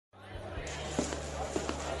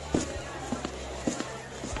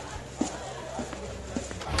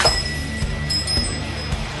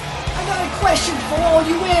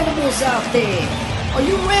animals out there. Are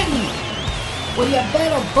you ready? Well, you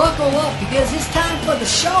better buckle up because it's time for the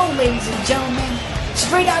show, ladies and gentlemen.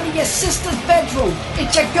 Straight out of your sister's bedroom,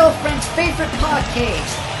 it's your girlfriend's favorite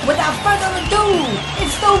podcast. Without further ado,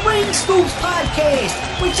 it's the Ring Scoops Podcast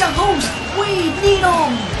with your host, Wade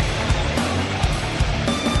Needham.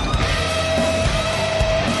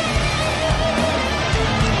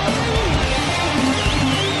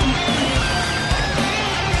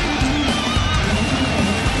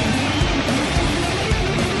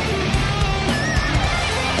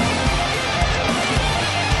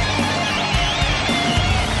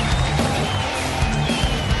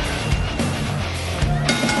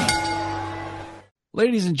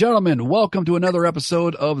 Ladies and gentlemen, welcome to another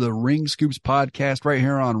episode of the Ring Scoops Podcast right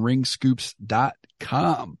here on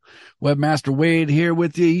ringscoops.com. Webmaster Wade here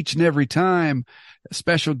with you each and every time. A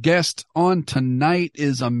special guest on tonight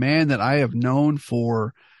is a man that I have known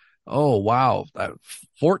for,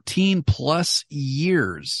 14 plus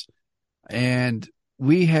years. And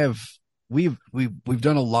we've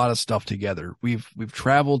done a lot of stuff together. We've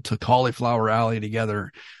traveled to Cauliflower Alley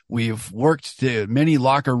together. We've worked to many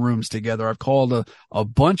locker rooms together. I've called a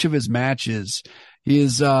bunch of his matches. He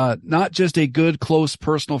is not just a good, close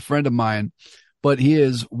personal friend of mine, but he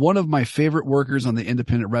is one of my favorite workers on the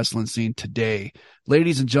independent wrestling scene today.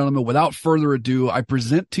 Ladies and gentlemen, without further ado, I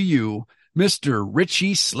present to you Mr.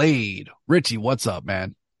 Richie Slade. Richie, what's up,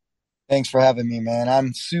 man? Thanks for having me, man.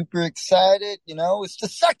 I'm super excited. You know, it's the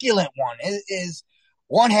succulent one. It is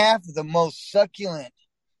one half of the most succulent,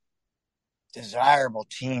 desirable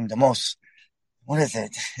team. The most, what is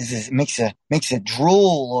it? Makes it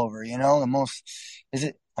drool over, you know, I'm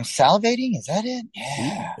salivating? Is that it?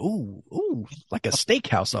 Yeah. Ooh, like a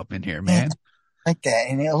steakhouse up in here, man. Like that.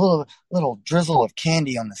 And a little drizzle of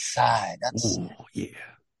candy on the side. That's, yeah.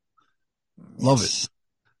 Love it.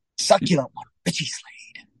 Succulent one. Richie Slade.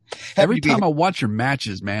 Every time I watch your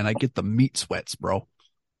matches, man, I get the meat sweats, bro.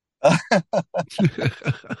 If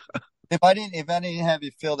I didn't have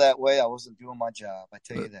you feel that way, I wasn't doing my job. I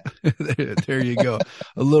tell you that. There you go.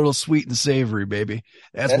 A little sweet and savory, baby.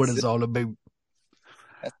 That's what it's all about.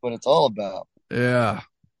 That's what it's all about. Yeah,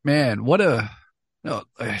 man. Like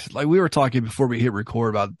we were talking before we hit record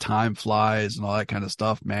about time flies and all that kind of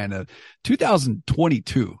stuff, man.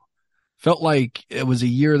 2022. Felt like it was a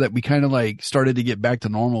year that we kind of like started to get back to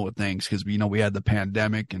normal with things because, you know, we had the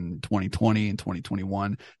pandemic in 2020 and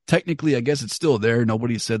 2021. Technically, I guess it's still there.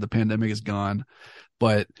 Nobody said the pandemic is gone.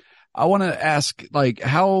 But I want to ask, like,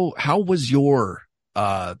 how was your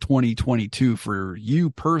 2022 for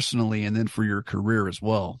you personally and then for your career as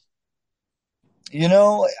well? You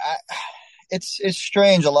know, it's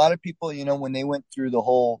strange. A lot of people, you know, when they went through the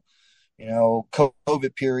whole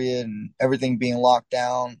COVID period and everything being locked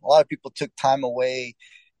down, a lot of people took time away,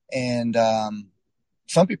 and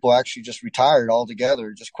some people actually just retired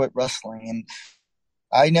altogether, just quit wrestling. And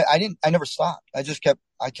I never stopped. I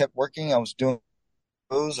kept working. I was doing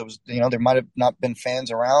shows. there might have not been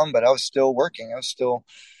fans around, but I was still working. I was still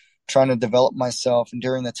trying to develop myself. And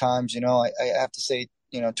during the times, I have to say,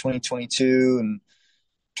 2022 and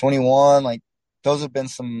 21, like those have been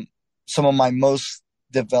some of my most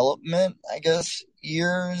development, I guess,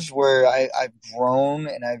 years where I've grown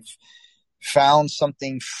and I've found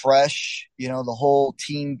something fresh. The whole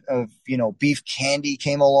team of, Beef Candy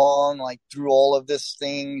came along, like through all of this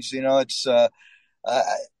things, it's, I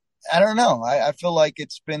don't know. I feel like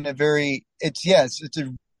it's been it's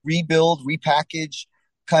a rebuild, repackage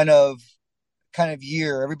kind of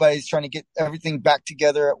year. Everybody's trying to get everything back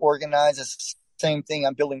together, organized. It's the same thing.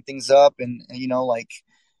 I'm building things up and like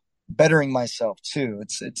bettering myself too.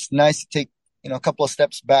 It's nice to take, a couple of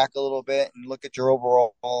steps back a little bit and look at your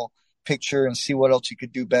overall picture and see what else you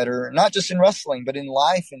could do better, not just in wrestling, but in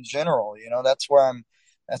life in general. That's where I'm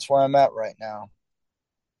at right now.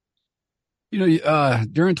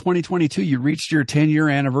 During 2022, you reached your 10-year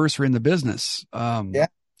anniversary in the business. Yeah.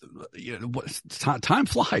 Time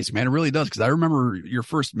flies, man. It really does. Cause I remember your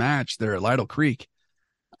first match there at Lytle Creek,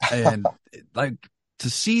 and like to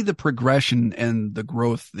see the progression and the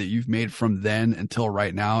growth that you've made from then until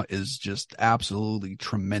right now is just absolutely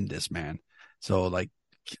tremendous, man. So like,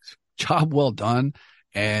 job well done.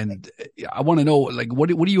 And I want to know, like, what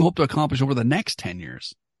do you hope to accomplish over the next 10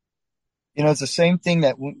 years? It's the same thing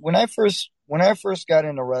that when I first got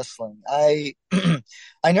into wrestling, I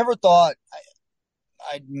never thought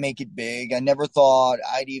I'd make it big. I never thought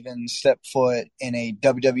I'd even step foot in a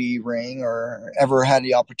WWE ring or ever had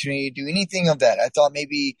the opportunity to do anything of that. I thought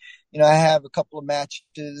maybe, I have a couple of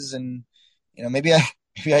matches and, maybe I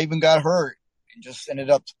even got hurt and just ended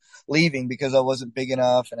up leaving because I wasn't big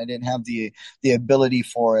enough and I didn't have the ability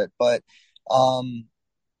for it. But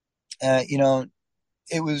You know,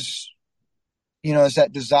 it was, it's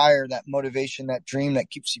that desire, that motivation, that dream that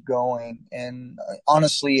keeps you going. And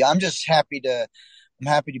honestly, I'm happy to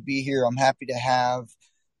be here. I'm happy to have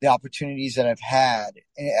the opportunities that I've had.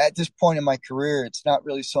 And at this point in my career, it's not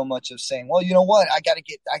really so much of saying, well, you know what? I got to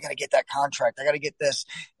get that contract. I got to get this.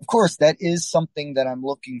 Of course, that is something that I'm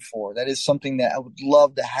looking for. That is something that I would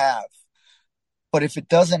love to have. But if it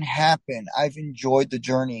doesn't happen, I've enjoyed the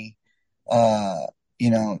journey,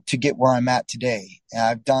 to get where I'm at today. And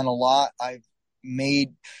I've done a lot. I've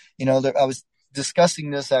made, I was discussing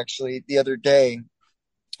this actually the other day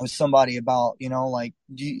with somebody about,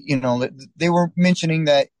 they were mentioning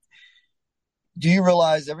that, do you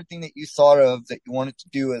realize everything that you thought of that you wanted to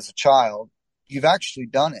do as a child, you've actually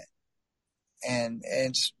done it? And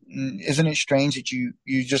isn't it strange that you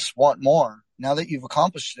just want more? Now that you've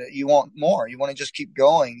accomplished it, you want more. You want to just keep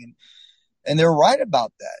going. And they're right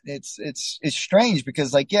about that. It's strange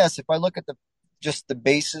because, like, yes, if I look at just the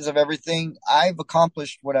basis of everything, I've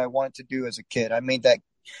accomplished what I wanted to do as a kid. I made that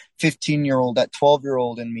 15-year-old, that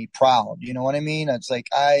 12-year-old in me proud. You know what I mean? It's like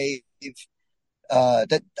that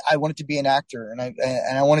I wanted to be an actor, and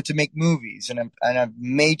I wanted to make movies, and I've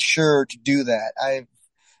made sure to do that.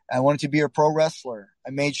 I wanted to be a pro wrestler. I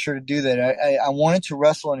made sure to do that. I wanted to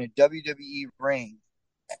wrestle in a WWE ring,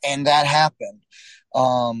 and that happened.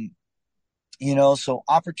 So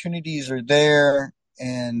opportunities are there,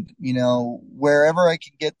 and, wherever I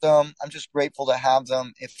can get them, I'm just grateful to have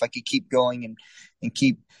them. If I could keep going and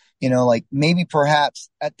keep, like, maybe perhaps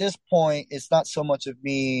at this point, it's not so much of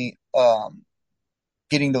me,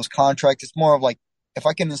 getting those contracts. It's more of like, if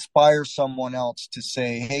I can inspire someone else to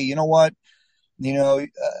say, hey, you know what,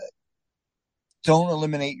 don't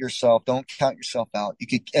eliminate yourself. Don't count yourself out. You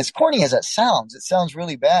could, as corny as that sounds, it sounds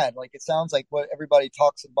really bad. Like, it sounds like what everybody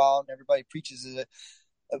talks about and everybody preaches it.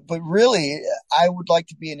 But really, I would like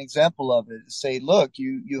to be an example of it. Say, look,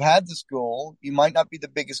 you had this goal. You might not be the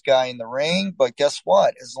biggest guy in the ring, but guess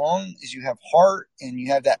what? As long as you have heart and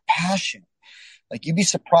you have that passion, like, you'd be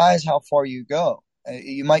surprised how far you go.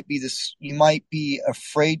 You might be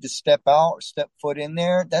afraid to step out or step foot in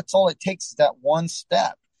there. That's all it takes, is that one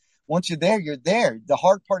step. Once you're there, you're there. The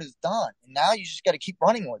hard part is done. And now you just got to keep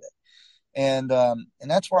running with it. And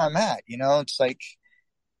that's where I'm at. It's like,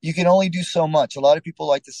 you can only do so much. A lot of people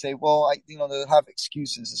like to say, well, they'll have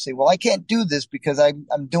excuses to say, well, I can't do this because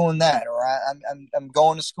I'm doing that, or I'm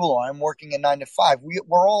going to school, or I'm working a 9 to 5.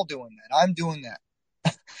 We're all doing that. I'm doing that.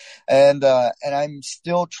 And I'm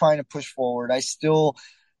still trying to push forward. I still,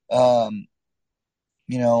 I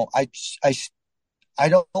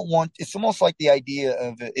don't want, it's almost like the idea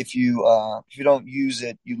of, if you don't use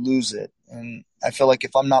it, you lose it. And I feel like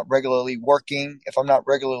if I'm not regularly working, if I'm not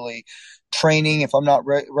regularly training, if I'm not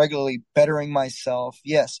regularly bettering myself,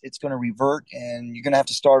 yes, it's going to revert, and you're going to have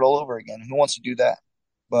to start all over again. Who wants to do that?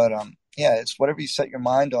 But, yeah, it's whatever you set your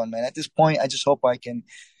mind on, man. At this point, I just hope I can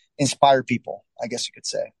inspire people, I guess you could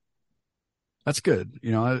say. That's good.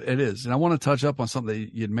 It is. And I want to touch up on something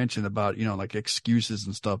that you'd mentioned about, like excuses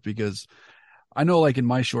and stuff, because I know, like, in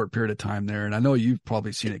my short period of time there, and I know you've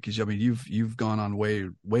probably seen it, because you've gone on way,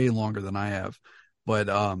 way longer than I have. But,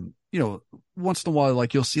 once in a while,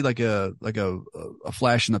 like, you'll see like a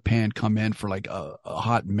flash in the pan come in for like a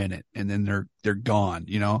hot minute, and then they're gone.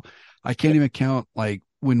 I can't even count, like,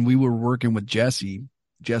 when we were working with Jesse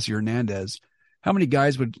Hernandez, how many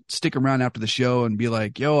guys would stick around after the show and be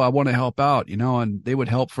like, yo, I want to help out, and they would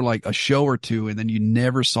help for like a show or two, and then you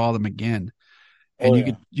never saw them again.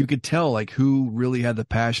 And you could tell, like, who really had the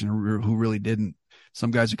passion and who really didn't.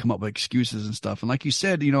 Some guys would come up with excuses and stuff. And like you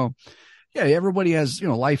said, yeah, everybody has,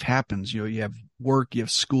 life happens. You have work, you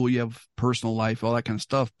have school, you have personal life, all that kind of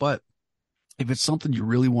stuff. But if it's something you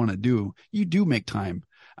really want to do, you do make time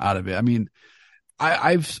out of it. I mean,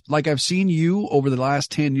 I've seen you over the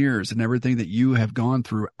last 10 years and everything that you have gone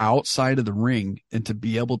through outside of the ring, and to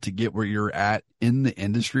be able to get where you're at in the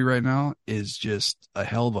industry right now is just a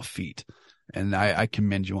hell of a feat. And I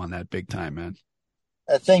commend you on that big time, man.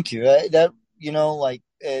 Thank you.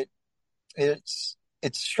 It's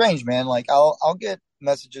strange, man. Like, I'll get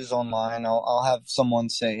messages online. I'll have someone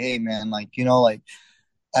say, hey, man, like, you've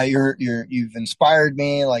inspired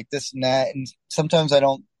me, like this and that. And sometimes I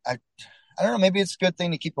don't know, maybe it's a good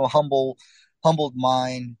thing to keep a humbled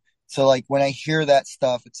mind. So, like, when I hear that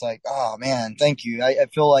stuff, it's like, oh man, thank you. I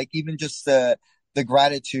feel like even just the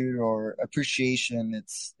gratitude or appreciation,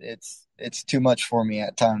 it's too much for me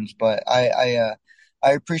at times, but I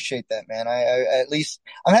appreciate that, man. I at least,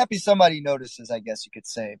 I'm happy somebody notices, I guess you could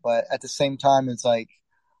say, but at the same time, it's like,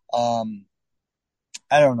 I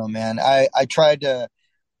don't know, man. I tried to,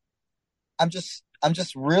 I'm just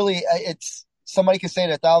really, it's somebody could say it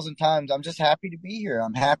 1,000 times. I'm just happy to be here.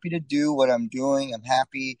 I'm happy to do what I'm doing. I'm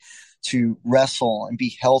happy to wrestle and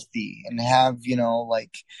be healthy and have, you know,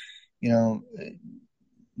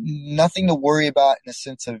 nothing to worry about in the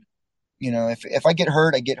sense of, if I get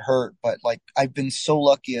hurt, I get hurt. But like, I've been so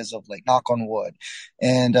lucky as of like, knock on wood.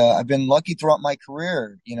 And, I've been lucky throughout my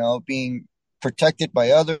career, being protected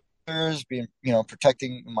by others, being,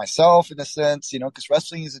 protecting myself in a sense, because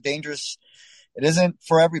wrestling is it isn't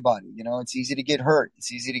for everybody. It's easy to get hurt.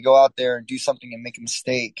 It's easy to go out there and do something and make a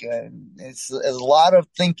mistake. And it's a lot of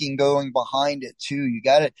thinking going behind it too. You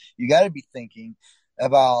gotta be thinking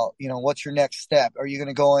about, what's your next step? Are you going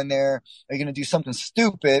to go in there? Are you going to do something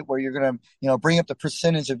stupid where you're going to, bring up the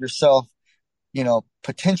percentage of yourself,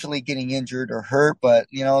 potentially getting injured or hurt? But,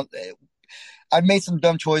 I've made some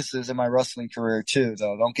dumb choices in my wrestling career too,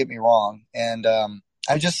 though. Don't get me wrong. And,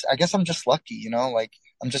 I guess I'm just lucky, like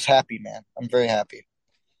I'm just happy, man. I'm very happy.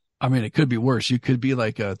 I mean, it could be worse. You could be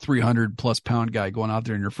like a 300+ pound guy going out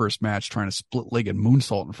there in your first match trying to split-legged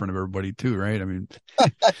moonsault in front of everybody too, right? I mean,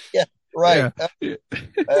 yeah, right. Yeah.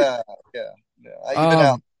 Yeah. Even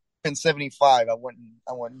out in 75, I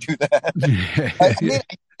wouldn't do that. I mean,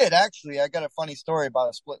 I did actually. I got a funny story about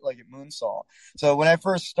a split-legged moonsault. So when I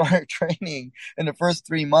first started training in the first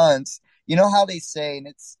 3 months, you know how they say, and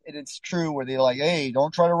it's true, where they're like, hey,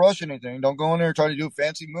 don't try to rush anything. Don't go in there and try to do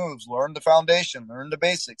fancy moves. Learn the foundation. Learn the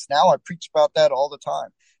basics. Now I preach about that all the time.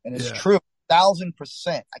 And it's true. 1,000%.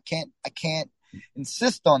 I can't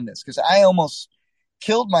insist on this because I almost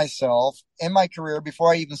killed myself in my career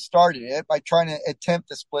before I even started it by trying to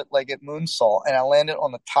attempt a split-legged moonsault, and I landed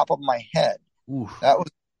on the top of my head. Oof. That was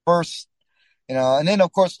the first, and then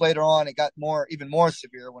of course later on it got even more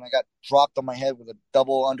severe when I got dropped on my head with a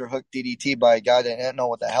double underhook DDT by a guy that didn't know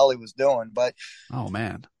what the hell he was doing. But oh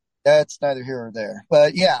man, that's neither here or there.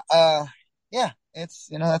 But yeah, it's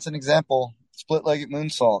that's an example. Split-legged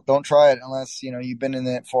moonsault. Don't try it unless you've been in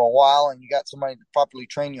it for a while and you got somebody to properly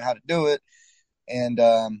train you how to do it. And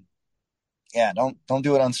don't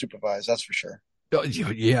do it unsupervised. That's for sure.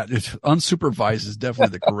 Yeah, unsupervised is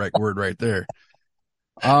definitely the correct word right there.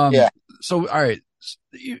 So, all right,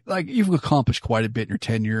 you've accomplished quite a bit in your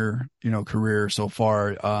 10-year, career so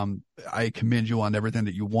far. I commend you on everything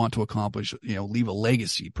that you want to accomplish. Leave a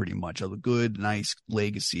legacy, pretty much, a good, nice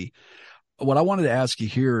legacy. What I wanted to ask you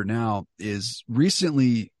here now is,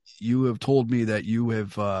 recently you have told me that you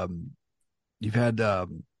have you've had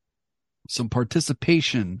some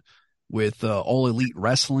participation with All Elite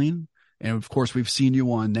Wrestling. And of course, we've seen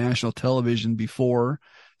you on national television before,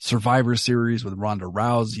 Survivor Series with Ronda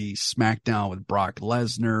Rousey, SmackDown with Brock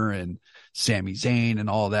Lesnar and Sami Zayn and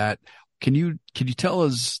all that. Can you tell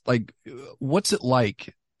us, like, what's it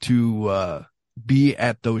like to be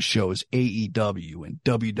at those shows, AEW and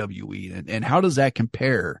WWE, and how does that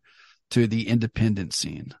compare to the independent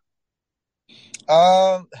scene?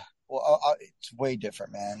 Well, it's way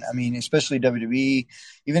different, man. I mean, especially WWE,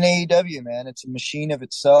 even AEW, man. It's a machine of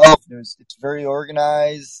itself. It's very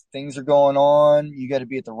organized. Things are going on. You got to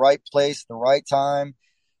be at the right place at the right time.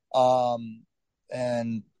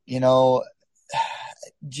 And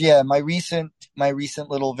yeah, my recent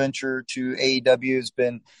little venture to AEW has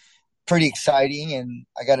been pretty exciting, and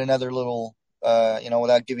I got another little,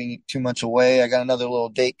 without giving too much away, I got another little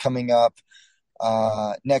date coming up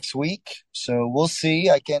next week. So we'll see.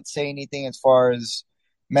 I can't say anything as far as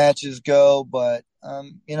matches go, but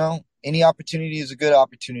any opportunity is a good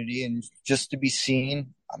opportunity, and just to be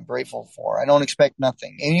seen, I'm grateful for. I don't expect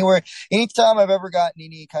nothing. Anytime I've ever gotten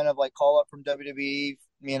any kind of like call up from WWE,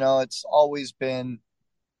 it's always been,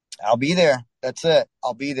 I'll be there. That's it.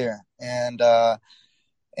 I'll be there. And I'm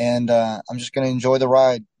just going to enjoy the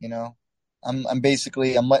ride. I'm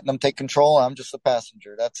letting them take control. I'm just a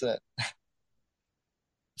passenger. That's it.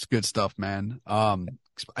 It's good stuff, man.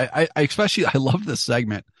 I especially, I love this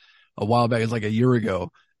segment a while back. It's like a year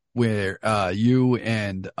ago where, you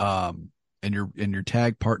and your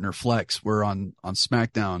tag partner Flex were on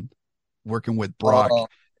SmackDown working with Brock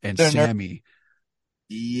and Sammy.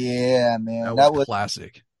 Yeah, man. That was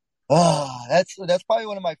classic. That's probably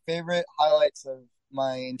one of my favorite highlights of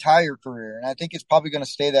my entire career. And I think it's probably going to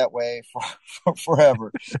stay that way for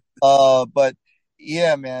forever. But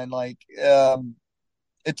yeah, man, like,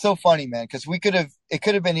 it's so funny, man, because it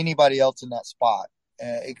could have been anybody else in that spot.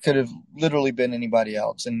 It could have literally been anybody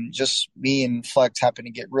else. And just me and Flex happened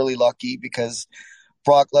to get really lucky because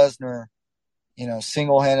Brock Lesnar,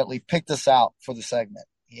 single-handedly picked us out for the segment.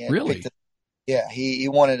 Really? Yeah, he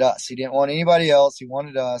wanted us. He didn't want anybody else. He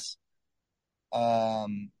wanted us. Wow.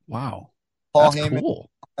 Paul That's Heyman cool.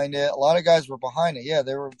 behind it. A lot of guys were behind it. Yeah,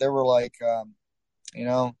 they were like,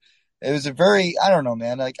 It was a very, I don't know,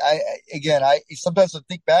 man. Like again, I sometimes I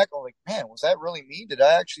think back, I'm like, man, was that really me? Did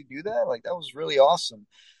I actually do that? Like that was really awesome.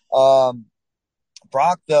 Um,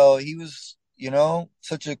 Brock though, he was,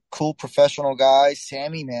 such a cool professional guy.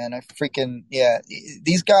 Sammy, man, I freaking, yeah,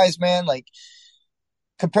 these guys, man, like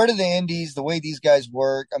compared to the indies, the way these guys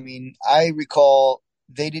work, I mean, I recall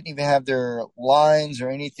they didn't even have their lines or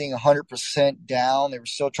anything 100% down. They were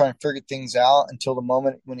still trying to figure things out until the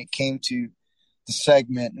moment when it came to the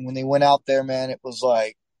segment. And when they went out there, man, it was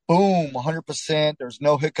like, boom, 100%. There's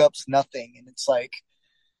no hiccups, nothing. And it's like,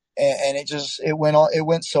 and it went on, it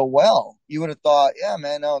went so well. You would have thought, yeah,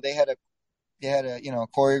 man, no, they had a,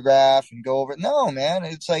 choreograph and go over it. No, man,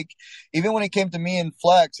 it's like, even when it came to me and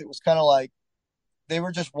Flex, it was kind of like, they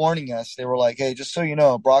were just warning us. They were like, hey, just so you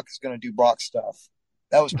know, Brock is going to do Brock stuff.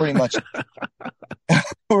 That was pretty much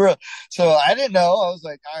so I didn't know. I was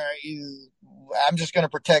like, all right, I'm just going to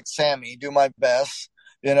protect Sammy, do my best,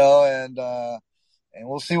 and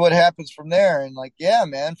we'll see what happens from there. And like, yeah,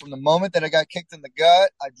 man, from the moment that I got kicked in the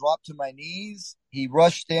gut, I dropped to my knees. He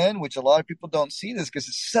rushed in, which a lot of people don't see this because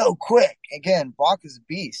it's so quick. Again, Brock is a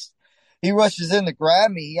beast. He rushes in to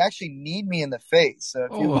grab me. He actually kneed me in the face. So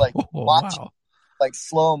if you like watch wow. like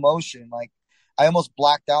slow motion, like I almost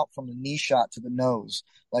blacked out from the knee shot to the nose,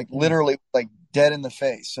 like literally like dead in the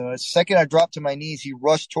face. So the second I dropped to my knees, he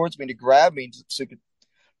rushed towards me to grab me so he could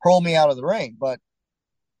hurl me out of the ring. But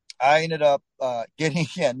I ended up getting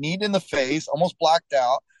kneed in the face, almost blacked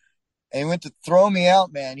out, and he went to throw me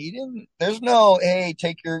out. Man, he didn't. There's no, hey,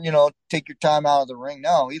 take your time out of the ring.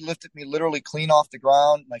 No, he lifted me literally clean off the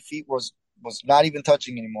ground. My feet was not even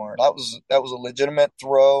touching anymore. That was a legitimate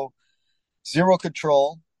throw, zero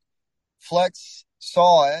control. Flex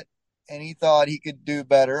saw it and he thought he could do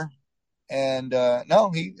better. And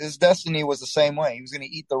no, his destiny was the same way. He was going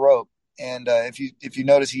to eat the rope. And if you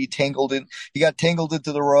notice, he got tangled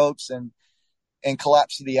into the ropes and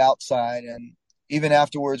collapsed to the outside. And even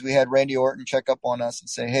afterwards, we had Randy Orton check up on us and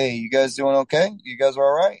say, "Hey, you guys doing okay? You guys are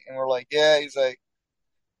all right?" And we're like, "Yeah." He's like,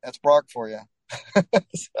 "That's Brock for you."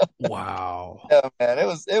 So, Wow. yeah, man, it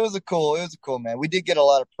was a cool man. We did get a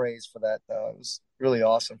lot of praise for that though. It was really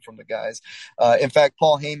awesome from the guys. In fact,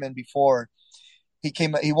 Paul Heyman before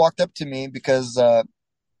he walked up to me because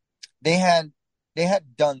they had they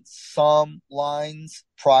had done some lines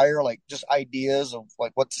prior, like just ideas of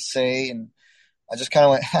like what to say, and I just kind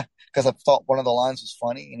of went because I thought one of the lines was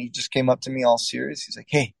funny, and he just came up to me all serious. He's like,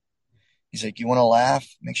 "Hey," he's like, "you want to laugh?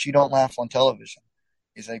 Make sure you don't laugh on television."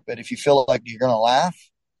 He's like, "But if you feel like you're gonna laugh,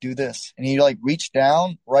 do this." And he like reached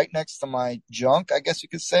down right next to my junk, I guess you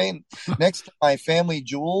could say, next to my family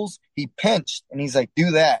jewels. He pinched, and he's like,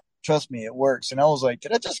 "Do that. Trust me, it works." And I was like,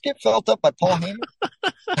 "Did I just get felt up by Paul Heyman?"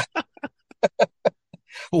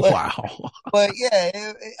 But Wow. but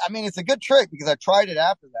yeah, I mean, it's a good trick because I tried it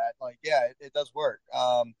after that. Like, yeah, it does work.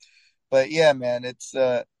 But yeah, man, it's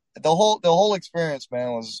the whole experience,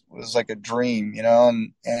 man, was like a dream,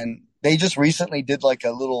 and they just recently did like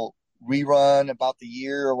a little rerun about the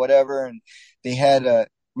year or whatever, and they had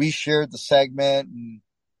reshared the segment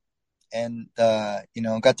and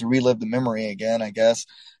got to relive the memory again. I guess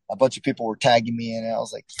a bunch of people were tagging me in it. I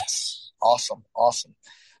was like, yes, awesome, awesome.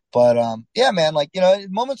 But yeah, man, like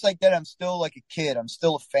moments like that, I'm still like a kid. I'm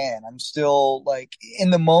still a fan. I'm still like in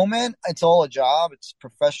the moment. It's all a job. It's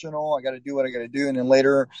professional. I got to do what I got to do. And then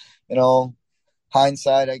later, you know,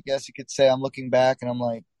 hindsight, I guess you could say, I'm looking back and I'm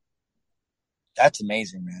like, that's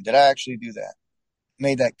amazing, man. Did I actually do that?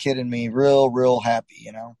 Made that kid in me real, real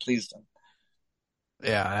happy. Pleased him.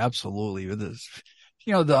 Yeah, absolutely. With this,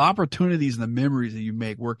 the opportunities and the memories that you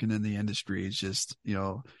make working in the industry is just,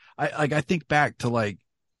 I think back to like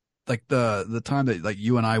the time that like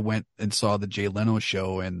you and I went and saw the Jay Leno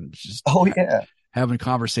show and just Oh yeah. having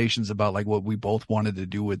conversations about like what we both wanted to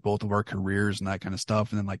do with both of our careers and that kind of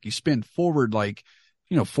stuff. And then like you spin forward like,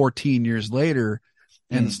 14 years later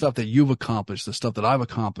and the Mm. stuff that you've accomplished, the stuff that I've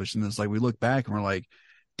accomplished. And it's like, we look back and we're like,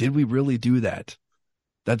 did we really do that?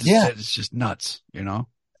 Yeah, That's just nuts.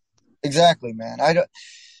 exactly, man.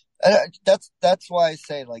 That's why I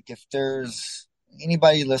say, like, if there's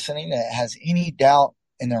anybody listening that has any doubt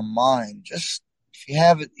in their mind, just if you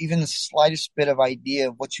have even the slightest bit of idea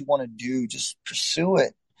of what you want to do, just pursue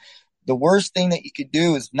it. The worst thing that you could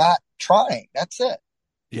do is not trying. That's it.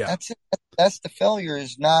 Yeah. That's it. That's the failure,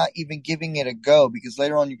 is not even giving it a go, because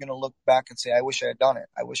later on you're going to look back and say, I wish I had done it.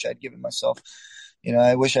 I wish I had given myself,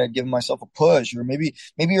 I wish I had given myself a push. Or maybe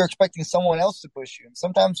you're expecting someone else to push you. And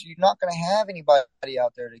sometimes you're not going to have anybody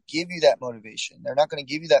out there to give you that motivation. They're not going to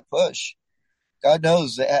give you that push. God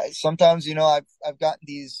knows. Sometimes, I've gotten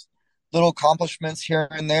these little accomplishments here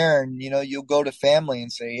and there. And, you'll go to family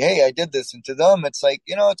and say, hey, I did this. And to them, it's like,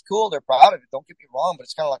 it's cool. They're proud of it. Don't get me wrong, but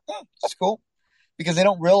it's kind of like, that's cool, because they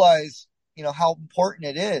don't realize, how important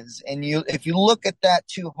it is. And if you look at that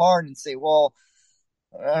too hard and say, well,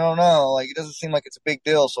 I don't know, like, it doesn't seem like it's a big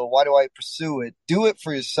deal, so why do I pursue it? Do it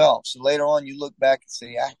for yourself. So later on, you look back and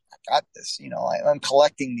say, I got this. I'm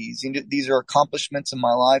collecting these. These are accomplishments in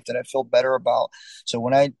my life that I feel better about. So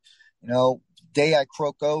when day I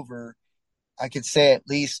croak over, I could say at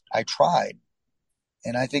least I tried.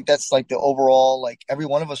 And I think that's like the overall, like, every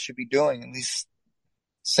one of us should be doing, at least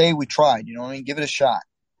say we tried, give it a shot.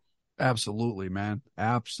 Absolutely, man.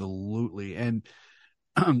 Absolutely. And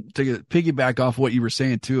to piggyback off what you were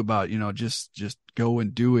saying too about, just go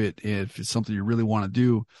and do it if it's something you really want to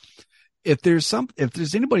do. If there's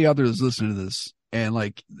anybody out there that's listening to this and,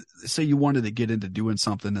 like, say you wanted to get into doing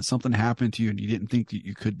something and something happened to you and you didn't think that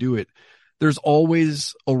you could do it, there's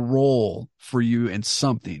always a role for you in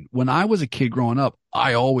something. When I was a kid growing up,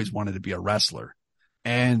 I always wanted to be a wrestler.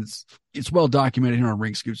 And it's well documented here on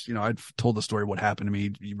Ring Scoops. I've told the story what happened to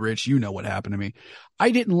me. Rich, what happened to me. I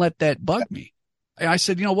didn't let that bug me. I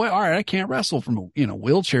said, you know what? All right, I can't wrestle from a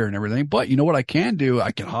wheelchair and everything, but you know what I can do?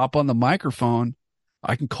 I can hop on the microphone.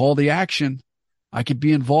 I can call the action. I could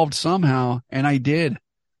be involved somehow. And I did.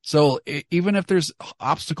 So even if there's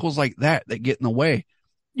obstacles like that get in the way,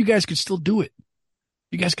 you guys could still do it.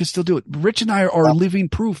 You guys can still do it. Rich and I are living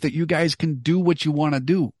proof that you guys can do what you want to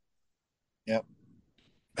do. Yep.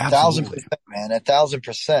 Absolutely. 1,000%, man.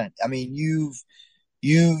 1,000%. I mean,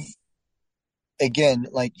 you've again,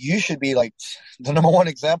 like, you should be like the number one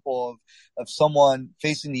example of someone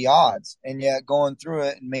facing the odds and yet going through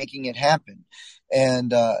it and making it happen.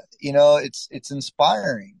 And, it's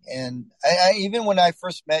inspiring. And I even when I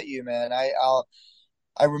first met you, man, I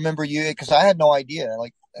remember you because I had no idea,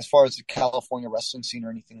 like, as far as the California wrestling scene or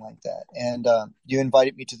anything like that. And, you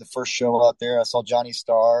invited me to the first show out there. I saw Johnny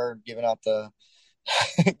Starr giving out the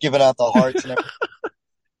hearts and everything.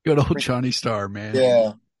 Good old Johnny Starr,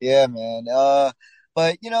 man. Yeah, man.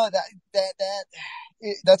 But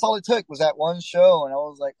that's all it took was that one show, and I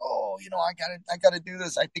was like, oh, I gotta do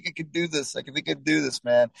this. I think I could do this. I think I could do this,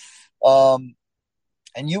 man.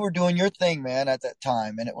 And you were doing your thing, man, at that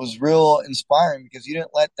time, and it was real inspiring because you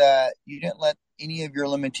didn't let any of your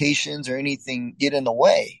limitations or anything get in the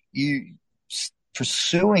way. You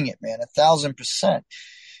pursuing it, man, 1,000%.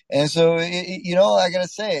 And so, I gotta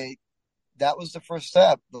say, that was the first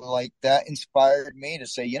step. Like, that inspired me to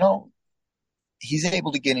say, he's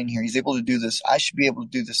able to get in here. He's able to do this. I should be able to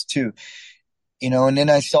do this too. And then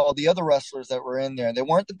I saw the other wrestlers that were in there. They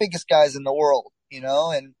weren't the biggest guys in the world,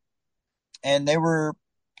 and they were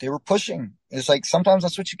pushing. It's like, sometimes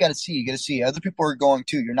that's what you got to see. You got to see other people are going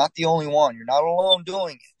too. You're not the only one. You're not alone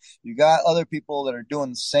doing it. You got other people that are doing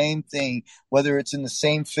the same thing, whether it's in the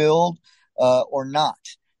same field, or not.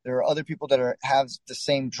 There are other people that have the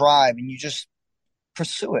same drive, and you just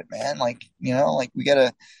pursue it, man. Like, we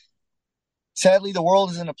gotta, sadly, the world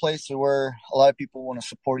is in a place where a lot of people want to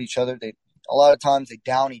support each other. A lot of times they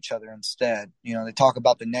down each other instead. They talk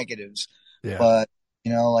about the negatives, but,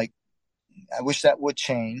 like, I wish that would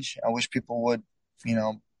change. I wish people would,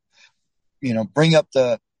 bring up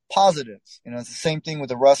the positives. It's the same thing with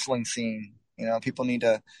the wrestling scene. People need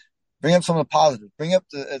to bring up some of the positives, bring up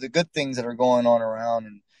the good things that are going on around.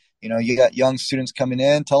 And, you got young students coming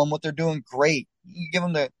in, tell them what they're doing great. You give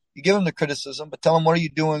them the criticism, but tell them, what are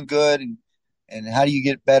you doing good? And how do you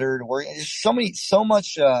get better to work? There's so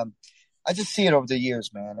much, I just see it over the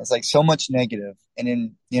years, man. It's like so much negative. And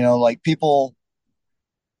then, like, people,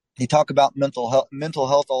 they talk about mental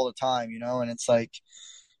health all the time, and it's like,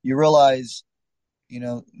 you realize,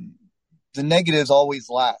 the negatives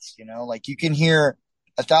always last, like, you can hear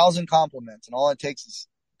 1,000 compliments and all it takes is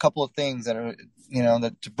a couple of things that are,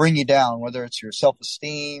 that to bring you down, whether it's your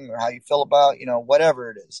self-esteem or how you feel about,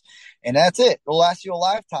 whatever it is. And that's it. It'll last you a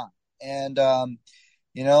lifetime. And,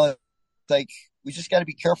 like, we just got to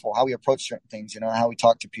be careful how we approach certain things, how we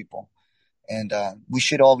talk to people. And, we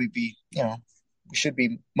should all be, we should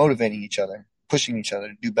be motivating each other, pushing each other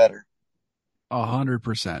to do better.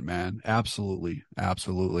 100%, man. Absolutely.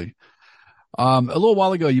 Absolutely. A little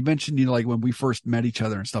while ago, you mentioned, like, when we first met each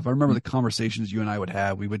other and stuff, I remember the conversations you and I would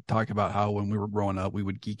have. We would talk about how when we were growing up, we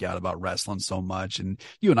would geek out about wrestling so much. And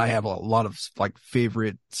you and I have a lot of, like,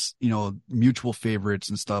 favorites, mutual favorites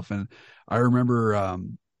and stuff. And I remember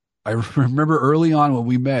early on when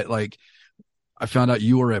we met, like, I found out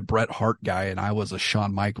you were a Bret Hart guy and I was a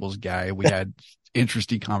Shawn Michaels guy. We had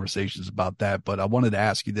interesting conversations about that, but I wanted to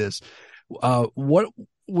ask you this. What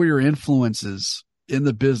were your influences in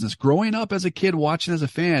the business, growing up as a kid, watching as a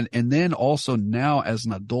fan, and then also now as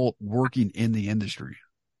an adult working in the industry?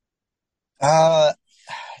 Uh,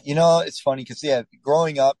 it's funny because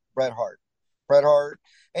growing up, Bret Hart,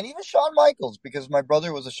 and even Shawn Michaels, because my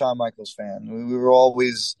brother was a Shawn Michaels fan. We were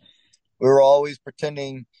always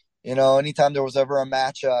pretending, anytime there was ever a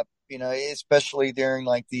matchup, especially during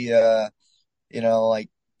like like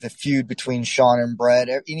the feud between Shawn and Bret,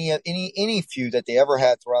 any feud that they ever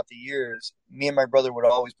had throughout the years, me and my brother would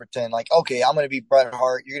always pretend like, okay, I'm going to be Bret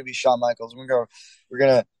Hart, you're going to be Shawn Michaels. We're going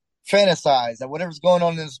to fantasize that whatever's going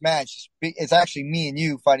on in this match, it's actually me and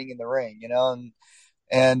you fighting in the ring,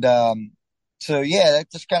 and so yeah,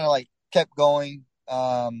 that just kind of like kept going.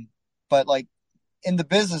 But like in the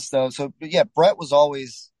business though, so yeah, Bret was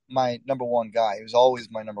always my number one guy. He was always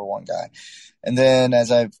my number one guy. And then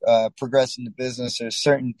as I've progressed in the business, I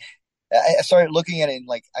started looking at it in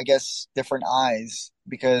like, I guess, different eyes,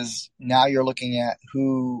 because now you're looking at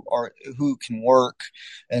who can work,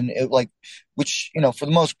 and which, for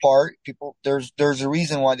the most part, people, there's a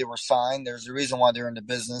reason why they were signed. There's a reason why they're in the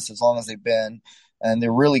business as long as they've been, and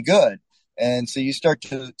they're really good. And so you start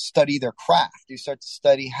to study their craft. You start to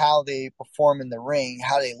study how they perform in the ring,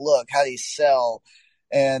 how they look, how they sell.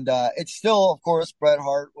 And it's still, of course, Bret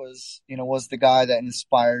Hart was the guy that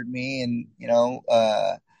inspired me. And,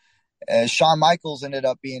 Shawn Michaels ended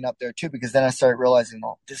up being up there too, because then I started realizing,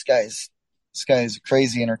 oh, this guy is a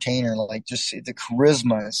crazy entertainer. Like, just the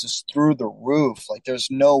charisma is just through the roof. Like, there's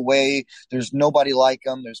no way, there's nobody like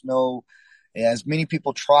him. As many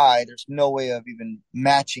people try, there's no way of even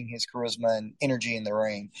matching his charisma and energy in the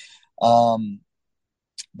ring.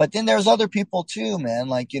 But then there's other people too, man.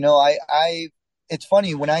 Like, it's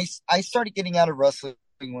funny, when I started getting out of wrestling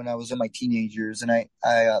when I was in my teenage years, and I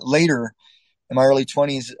later in my early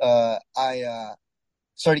 20s, I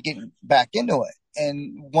started getting back into it.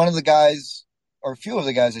 And one of the guys, or a few of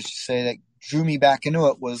the guys, I should say, that drew me back into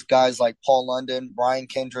it was guys like Paul London, Brian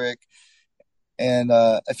Kendrick, and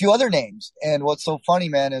a few other names. And what's so funny,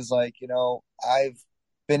 man, is like, I've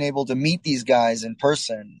been able to meet these guys in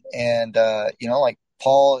person. And, like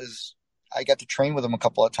Paul I got to train with him a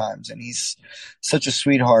couple of times, and he's such a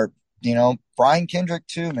sweetheart. Brian Kendrick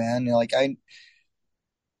too, man. A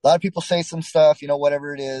lot of people say some stuff,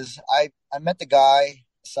 whatever it is. I met the guy.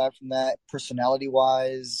 Aside from that, personality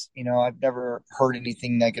wise, I've never heard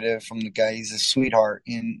anything negative from the guy. He's a sweetheart.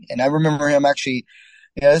 And I remember him actually,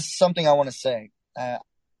 this is something I want to say.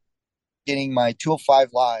 Getting my 205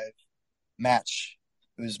 Live match.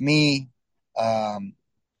 It was me, Tozawa,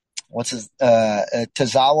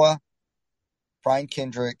 Brian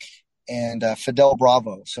Kendrick, and Fidel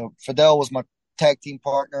Bravo. So Fidel was my tag team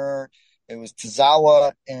partner. It was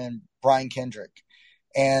Tozawa and Brian Kendrick.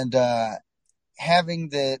 And having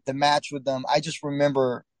the match with them, I just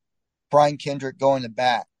remember Brian Kendrick going to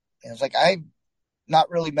bat. And it was like, I've not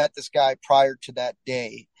really met this guy prior to that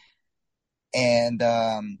day. And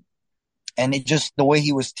it just, the way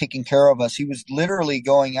he was taking care of us, he was literally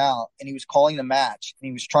going out and he was calling the match, and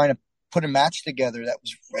he was trying to put a match together that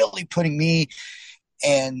was really putting me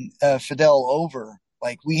and Fidel over.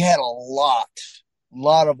 Like, we had a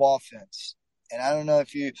lot of offense. And I don't know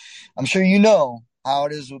I'm sure how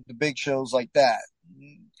it is with the big shows like that.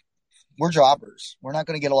 We're jobbers. We're not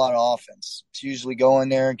going to get a lot of offense. It's usually go in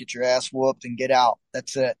there and get your ass whooped and get out.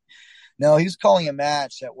 That's it. No, he was calling a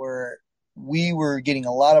match that where we were getting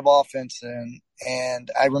a lot of offense in.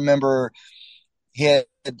 And I remember he had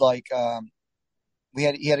he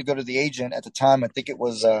had to go to the agent at the time. I think it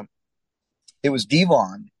was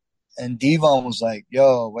Devon. And Devon was like,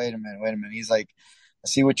 yo, wait a minute. He's like, I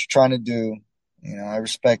see what you're trying to do. I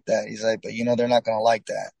respect that. He's like, but they're not going to like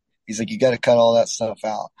that. He's like, you got to cut all that stuff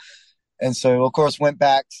out. And so, of course, went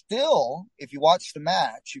back. Still, if you watch the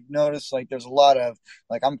match, you've noticed like there's a lot of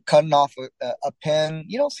like, I'm cutting off a pen.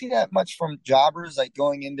 You don't see that much from jobbers, like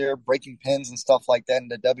going in there, breaking pins and stuff like that in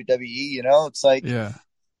the WWE. It's like, yeah,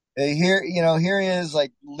 here he is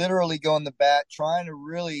like literally going to bat, trying to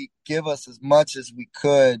really give us as much as we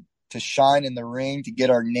could to shine in the ring, to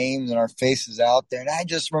get our names and our faces out there. And I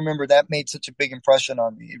just remember that made such a big impression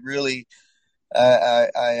on me. It really,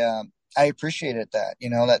 I appreciated that,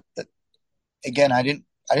 that again, I didn't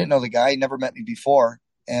know the guy. He never met me before.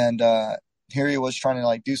 And, here he was trying to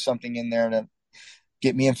like do something in there to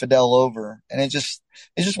get me and Fidel over. And it's just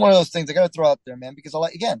one of those things I got to throw out there, man, because a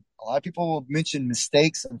lot of people will mention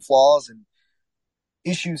mistakes and flaws and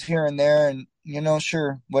issues here and there. And,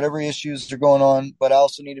 sure, whatever issues are going on, but I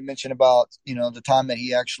also need to mention about, the time that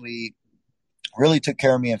he actually really took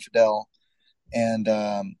care of me and Fidel. And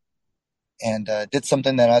and did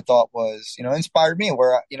something that I thought was, inspired me.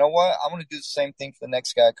 Where you know what, I want to do the same thing for the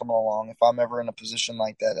next guy coming along. If I'm ever in a position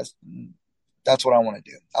like that, that's what I want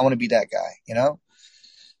to do. I want to be that guy.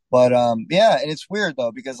 But yeah, and it's weird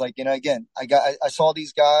though because like again, I saw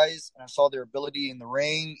these guys and I saw their ability in the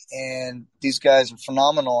ring, and these guys are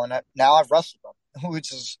phenomenal. And now I've wrestled them,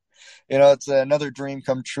 which is it's another dream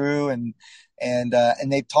come true, and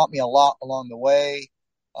they've taught me a lot along the way.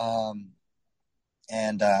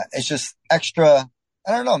 And it's just extra.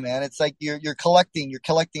 I don't know, man. It's like you're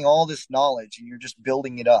collecting all this knowledge, and you're just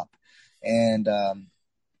building it up. And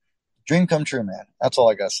dream come true, man. That's all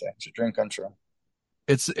I gotta say. It's a dream come true.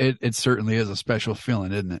 It certainly is a special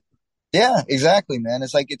feeling, isn't it? Yeah, exactly, man.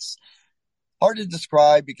 It's like it's hard to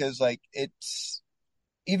describe because like it's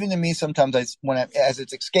even to me sometimes as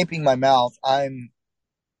it's escaping my mouth, I'm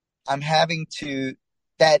having to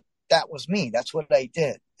that was me. That's what I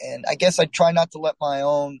did. And I guess I try not to let my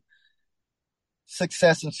own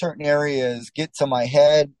success in certain areas get to my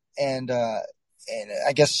head. And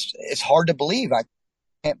I guess it's hard to believe. I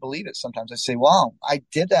can't believe it. Sometimes I say, wow, I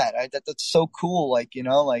did that. That's so cool. Like,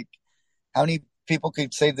 like how many people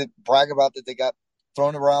could say that, brag about that they got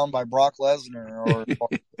thrown around by Brock Lesnar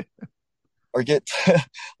or get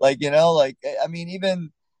like, I mean,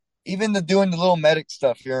 even doing the little medic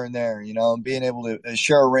stuff here and there, and being able to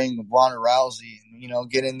share a ring with Ronda Rousey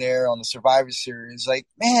and, get in there on the Survivor Series. Like,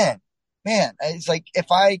 man, it's like if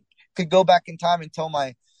I could go back in time and tell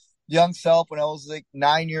my young self when I was like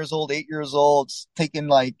 9 years old, 8 years old, taking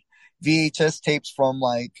like VHS tapes from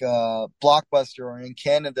like Blockbuster, or in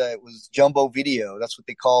Canada it was Jumbo Video. That's what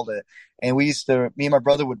they called it. And me and my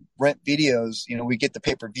brother would rent videos. We get the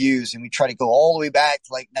pay-per-views and we try to go all the way back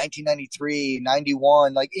to like 1993,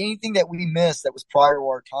 91, like anything that we missed that was prior to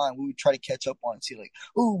our time, we would try to catch up on and see like,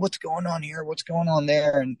 ooh, what's going on here? What's going on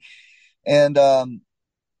there? And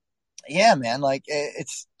yeah, man, like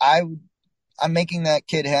I'm making that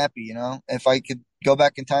kid happy, if I could go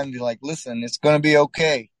back in time and be like, listen, it's going to be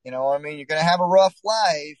okay. You know what I mean? You're going to have a rough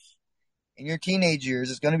life in your teenage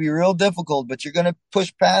years. It's going to be real difficult, but you're going to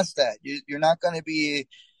push past that. You're not going to be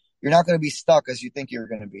stuck as you think you're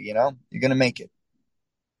going to be, you're going to make it.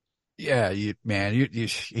 Yeah, you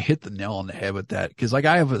hit the nail on the head with that. Cause like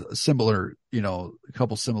I have a similar, a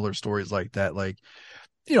couple similar stories like that. Like,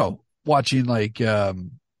 watching like,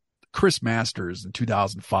 Chris Masters in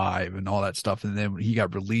 2005 and all that stuff. And then he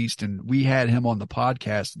got released and we had him on the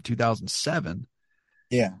podcast in 2007.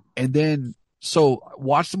 Yeah. And then, so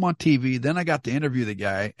watched him on TV. Then I got to interview the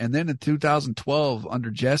guy. And then in 2012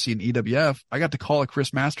 under Jesse and EWF, I got to call a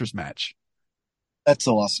Chris Masters match. That's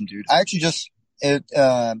so awesome, dude. I actually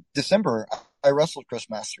December, I wrestled Chris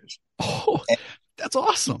Masters. Oh, that's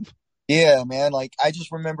awesome. Yeah, man. Like I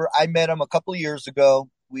just remember I met him a couple of years ago.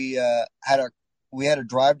 We had a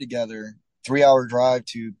drive together, 3-hour drive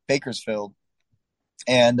to Bakersfield.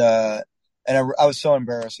 And I was so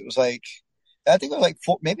embarrassed. It was like, I think it was like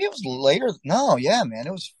maybe it was later. No, yeah, man.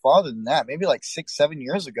 It was farther than that. Maybe like 6-7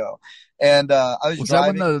 years ago. And I was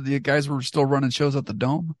driving. That when the guys were still running shows at the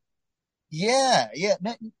Dome? Yeah.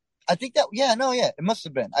 I think that, yeah, no, yeah. It must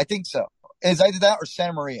have been. I think so. It's either that or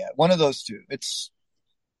Santa Maria. One of those two. It's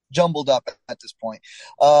jumbled up at this point.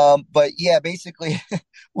 But yeah, basically,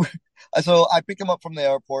 so I picked him up from the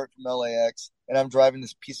airport from LAX, and I'm driving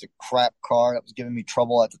this piece of crap car that was giving me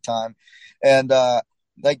trouble at the time. And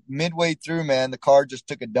like midway through, man, the car just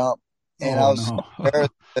took a dump, and I was so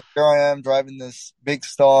embarrassed. Here I am driving this big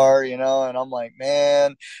star, and I'm like,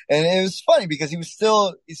 man. And it was funny because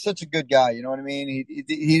he's such a good guy, you know what I mean?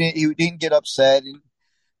 He didn't get upset, he didn't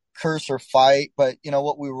curse or fight, but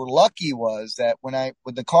what we were lucky was that when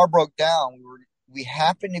the car broke down, we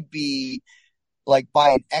happened to be like by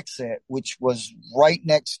an exit, which was right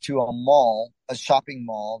next to a shopping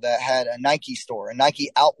mall that had a Nike store, a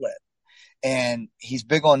Nike outlet. And he's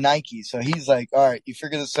big on Nike. So he's like, all right, you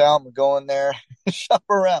figure this out. I'm going to go in there, shop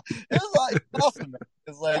around. It was like awesome, man.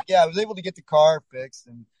 It's like, yeah, I was able to get the car fixed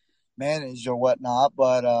and managed or whatnot.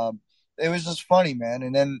 But it was just funny, man.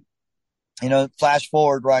 And then, flash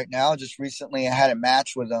forward right now, just recently I had a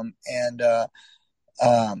match with him. And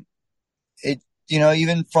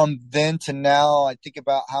even from then to now, I think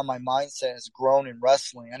about how my mindset has grown in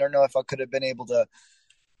wrestling. I don't know if I could have been able to,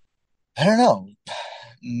 I don't know,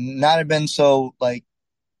 not have been so like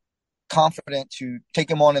confident to take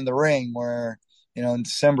him on in the ring where, in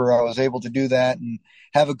December I was able to do that and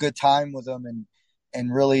have a good time with him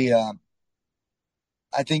and really,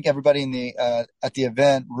 I think everybody in at the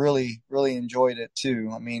event really, really enjoyed it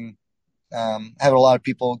too. I mean, had a lot of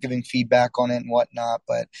people giving feedback on it and whatnot,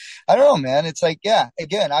 but I don't know, man. It's like, yeah,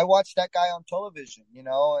 again, I watched that guy on television,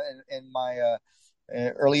 in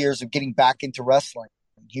early years of getting back into wrestling.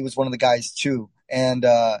 He was one of the guys too. And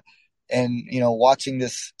watching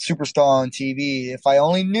this superstar on TV, if I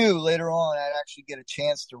only knew later on I'd actually get a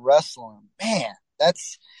chance to wrestle him, man,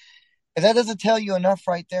 if that doesn't tell you enough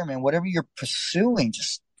right there, man. Whatever you're pursuing,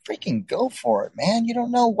 just freaking go for it, man. You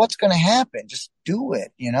don't know what's going to happen. Just do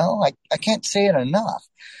it. I can't say it enough,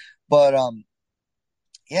 but,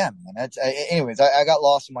 yeah, man. Anyways, I got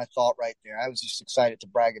lost in my thought right there. I was just excited to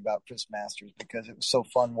brag about Chris Masters because it was so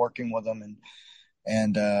fun working with him,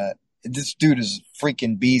 and this dude is a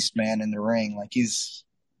freaking beast, man, in the ring. Like he's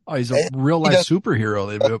a real life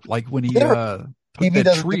superhero. Like when he took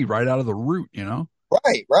that tree right out of the root,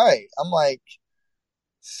 Right. I'm like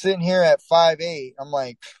sitting here at 5'8". I'm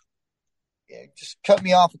like, yeah, just cut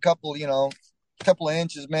me off a couple of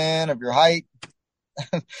inches, man, of your height.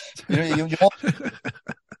 you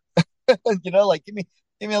like give me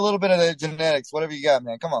a little bit of the genetics, whatever you got,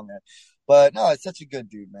 man. Come on, man. But no, it's such a good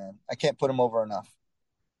dude, man. I can't put him over enough.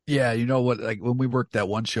 Yeah, you know what? Like when we worked that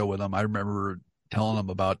one show with him, I remember telling him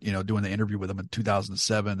about doing the interview with him in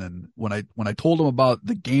 2007, and when I told him about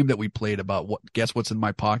the game that we played about guess what's in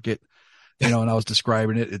my pocket, and I was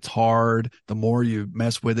describing it. It's hard. The more you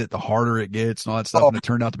mess with it, the harder it gets, and all that stuff. And it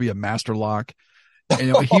turned out to be a master lock.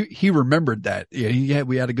 And he remembered that. Yeah,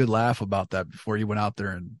 we had a good laugh about that before he went out there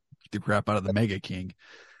and beat the crap out of the Mega King.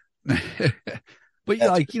 But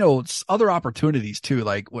other opportunities too,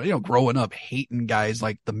 like, growing up hating guys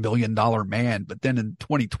like the $1 Million Man. But then in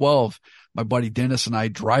 2012, my buddy Dennis and I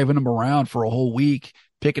driving him around for a whole week,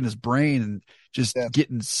 picking his brain and just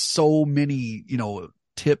getting so many,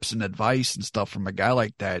 tips and advice and stuff from a guy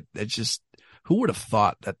like that. It's just, who would have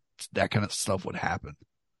thought that kind of stuff would happen?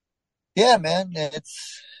 Yeah, man.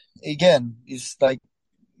 It's like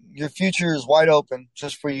your future is wide open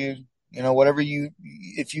just for you.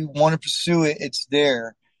 If you want to pursue it, it's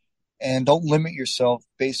there, and don't limit yourself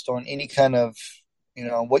based on any kind of,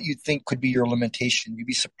 what you think could be your limitation. You'd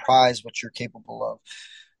be surprised what you're capable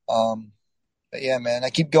of. But yeah, man,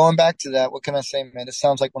 I keep going back to that. What can I say, man? It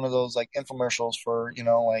sounds like one of those like infomercials for,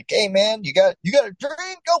 like, hey man, you got a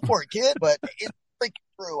dream, go for it, kid. But it's freaking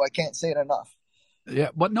true. I can't say it enough.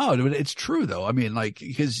 Yeah, but no, it's true though. I mean, like,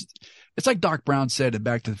 because it's like Doc Brown said in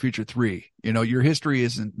Back to the Future 3, your history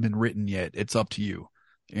hasn't been written yet. It's up to you,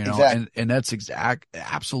 exactly. And that's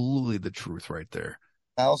absolutely the truth right there.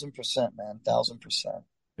 1,000%, man. 1,000%.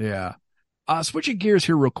 Yeah. Switching gears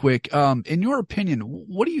here real quick. In your opinion,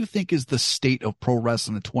 what do you think is the state of pro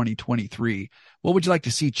wrestling in 2023? What would you like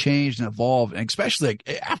to see changed and evolve? And especially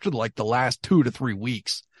after the last 2 to 3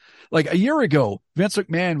 weeks. Like a year ago, Vince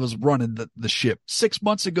McMahon was running the ship. 6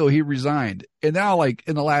 months ago, he resigned. And now, like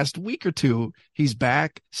in the last week or two, he's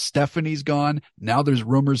back. Stephanie's gone. Now there's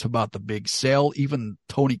rumors about the big sale. Even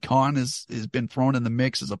Tony Khan has been thrown in the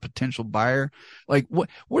mix as a potential buyer. Like,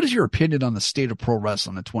 what is your opinion on the state of pro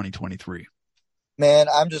wrestling in 2023? Man,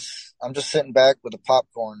 I'm just sitting back with the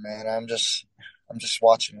popcorn, man. I'm just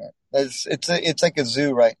watching it. It's like a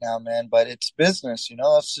zoo right now, man. But it's business,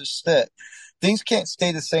 That's just it. Things can't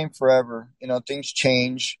stay the same forever. Things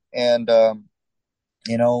change, and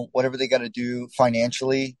whatever they got to do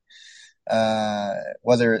financially,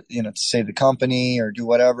 whether to save the company or do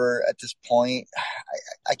whatever. At this point,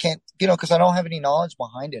 I can't, because I don't have any knowledge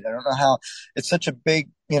behind it. I don't know how. It's such a big,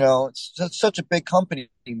 it's such a big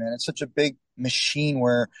company, man. It's such a big machine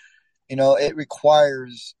where, it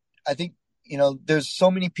requires. I think there's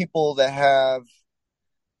so many people that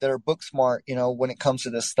are book smart, when it comes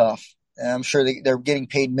to this stuff. And I'm sure they're getting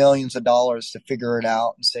paid millions of dollars to figure it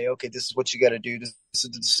out and say, okay, this is what you got to do. This is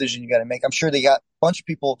the decision you got to make. I'm sure they got a bunch of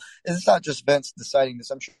people. It's not just Vince deciding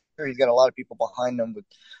this. I'm sure he's got a lot of people behind him with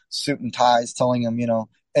suit and ties telling him,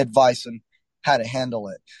 advice on how to handle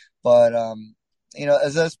it. But,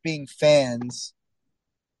 as us being fans,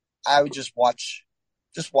 I would just watch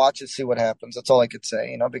and see what happens. That's all I could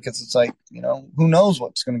say, because it's like, who knows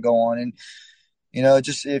what's going to go on. And,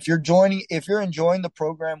 just if you're enjoying the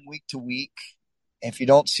program week to week, if you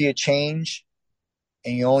don't see a change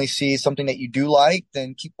and you only see something that you do like,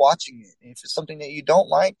 then keep watching it. And if it's something that you don't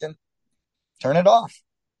like, then turn it off.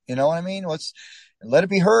 You know what I mean? Let it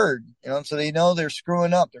be heard, so they know they're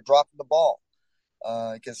screwing up. They're dropping the ball.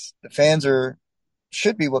 Because the fans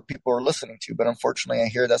should be what people are listening to. But unfortunately, I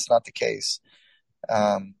hear that's not the case.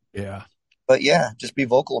 Yeah. But yeah, just be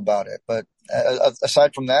vocal about it. But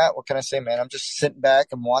aside from that, what can I say, man? I'm just sitting back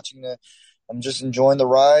and I'm just enjoying the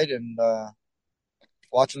ride and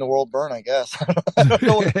watching the world burn, I guess. I don't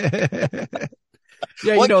know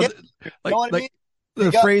yeah,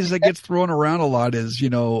 the phrase that gets thrown around a lot is,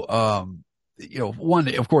 one,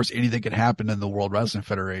 of course, anything can happen in the World Wrestling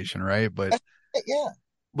Federation, right? But yeah,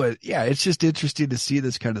 but yeah, it's just interesting to see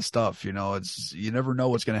this kind of stuff. You never know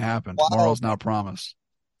what's going to happen. Wild. Tomorrow's not promised.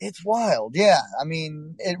 It's wild. Yeah. I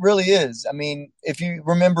mean, it really is. I mean, if you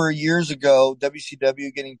remember years ago,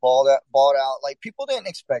 WCW getting bought out, like people didn't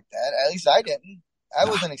expect that. At least I didn't. I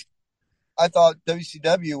Nah. wasn't. I thought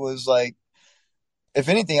WCW was like, if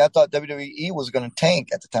anything, I thought WWE was going to tank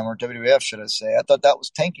at the time, or WWF, should I say. I thought that was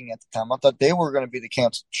tanking at the time. I thought they were going to be the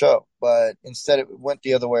canceled show, but instead it went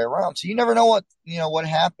the other way around. So you never know what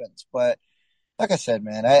happens. But like I said,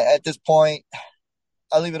 man, at this point,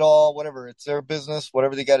 I leave it all, whatever. It's their business,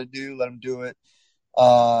 whatever they got to do, let them do it.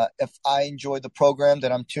 If I enjoy the program,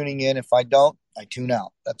 then I'm tuning in. If I don't, I tune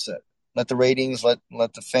out. That's it. Let the ratings, let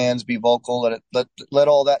the fans be vocal. Let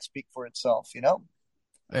all that speak for itself.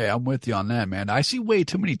 Hey, I'm with you on that, man. I see way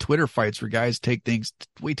too many Twitter fights where guys take things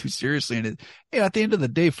way too seriously. And at the end of the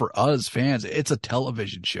day, for us fans, it's a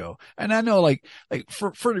television show. And I know like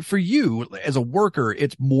for you as a worker,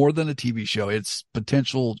 it's more than a TV show. It's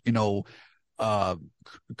potential,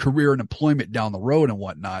 career and employment down the road and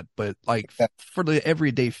whatnot. But like for the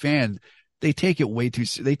everyday fan, they take it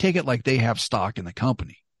they take it like they have stock in the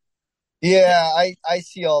company. Yeah, I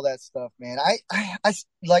see all that stuff, man. I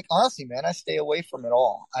like, honestly, man, I stay away from it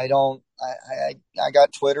all. I don't, I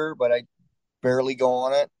got Twitter, but I barely go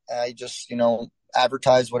on it. I just,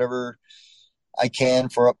 advertise whatever I can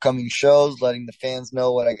for upcoming shows, letting the fans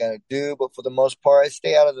know what I got to do. But for the most part, I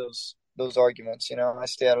stay out of those arguments, I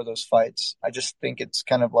stay out of those fights. I just think it's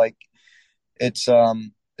kind of like, it's a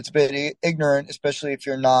bit ignorant, especially if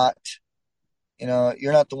you're not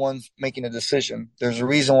the ones making a decision. There's a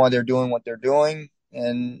reason why they're doing what they're doing,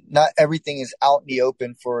 and not everything is out in the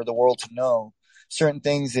open for the world to know. Certain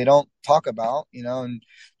things they don't talk about, and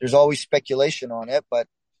there's always speculation on it, but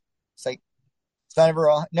it's like, it's never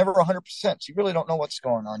 100%. So you really don't know what's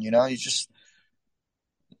going on, you just,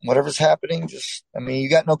 whatever's happening, you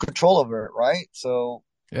got no control over it, right? So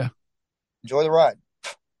yeah, enjoy the ride.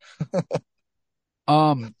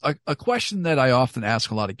 A question that I often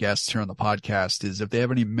ask a lot of guests here on the podcast is if they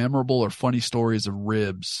have any memorable or funny stories of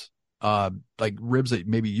ribs, like ribs that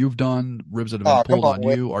maybe you've done, ribs that have been pulled on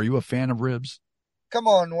you. Are you a fan of ribs? Come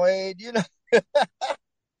on, Wade.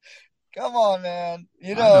 Come on, man.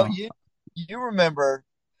 You remember.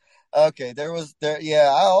 Okay, yeah,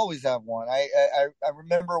 I always have one. I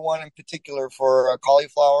remember one in particular for a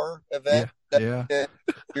cauliflower event that we did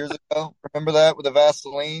years ago. Remember that with the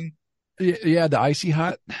Vaseline? Yeah, the Icy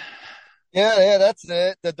Hot. Yeah, that's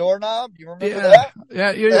it. The doorknob. You remember that?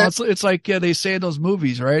 Yeah. It's like they say in those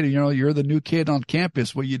movies, right? You're the new kid on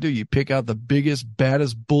campus. What you do, you pick out the biggest,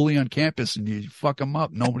 baddest bully on campus, and you fuck them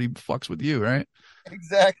up. Nobody fucks with you, right?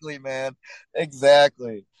 Exactly, man.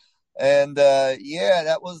 Exactly. And that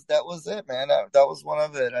was it, man. That was one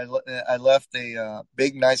of it. I left a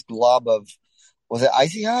big, nice glob of. Was it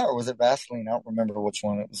Icy Hot or was it Vaseline? I don't remember which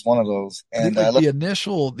one. It was one of those. And the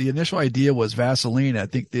initial idea was Vaseline. I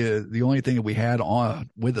think the only thing that we had on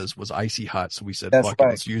with us was Icy Hot, so we said, "Fuck it,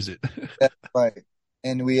 let's use it." That's right.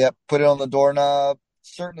 And we put it on the doorknob.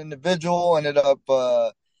 Certain individual ended up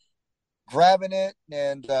grabbing it,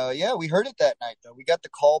 and we heard it that night. Though we got the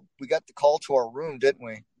call. We got the call to our room, didn't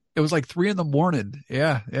we? It was like 3 a.m.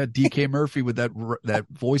 Yeah. DK Murphy with that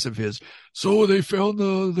voice of his. So they found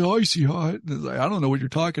the Icy Hot. Like, I don't know what you're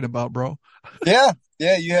talking about, bro. Yeah.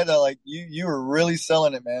 You had to you were really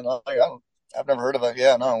selling it, man. I've never heard of it.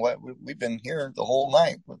 Yeah, no, we've been here the whole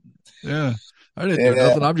night. Yeah, I didn't do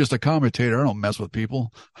nothing. I'm just a commentator. I don't mess with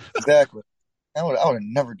people. Exactly. I would have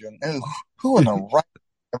never done. Who in the right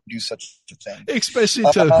would ever do such a thing?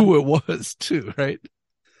 Especially to who it was, too, right?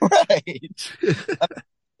 Right.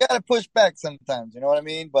 Got to push back sometimes, you know what I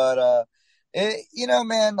mean? But,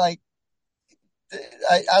 man,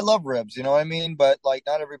 I love ribs, you know what I mean? But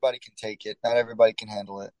not everybody can take it. Not everybody can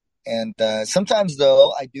handle it. And, sometimes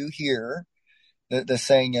though, I do hear the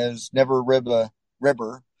saying is never rib a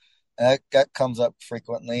ribber. And that comes up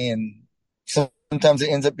frequently. And sometimes it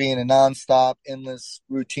ends up being a nonstop, endless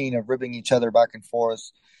routine of ribbing each other back and forth.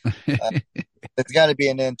 There's got to be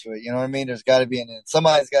an end to it. You know what I mean? There's got to be an end.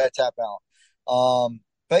 Somebody's got to tap out.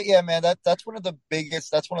 But yeah, man, that's one of the biggest.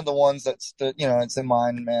 That's one of the ones that's it's in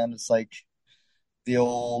mind, man. It's like the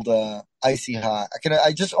old Icy Hot.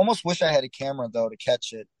 I just almost wish I had a camera though to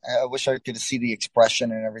catch it. I wish I could see the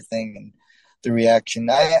expression and everything and the reaction.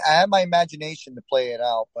 I have my imagination to play it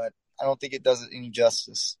out, but I don't think it does it any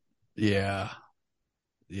justice. Yeah.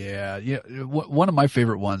 One of my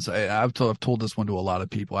favorite ones. I've told this one to a lot of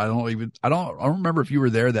people. I don't remember if you were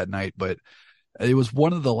there that night, but. It was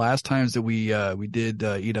one of the last times that we did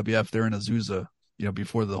EWF there in Azusa,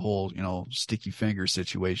 before the whole, sticky finger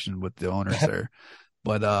situation with the owners there.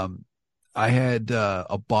 But I had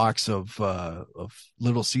a box of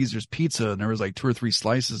Little Caesars pizza, and there was like two or three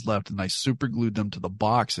slices left, and I super glued them to the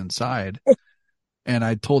box inside. And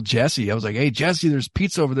I told Jesse, I was like, "Hey, Jesse, there's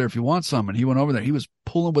pizza over there if you want some." And he went over there. He was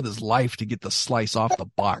pulling with his life to get the slice off the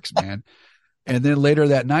box, man. And then later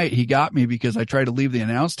that night, he got me because I tried to leave the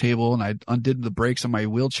announce table and I undid the brakes on my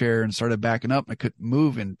wheelchair and started backing up and I couldn't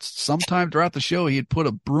move. And sometime throughout the show, he had put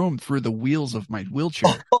a broom through the wheels of my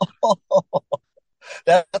wheelchair.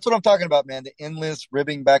 That's what I'm talking about, man. The endless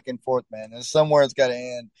ribbing back and forth, man. And somewhere it's got to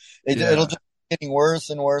end. It'll Yeah. just keep getting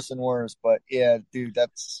worse and worse and worse. But yeah, dude,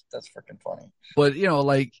 that's freaking funny. But you know,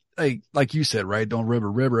 like you said, right? Don't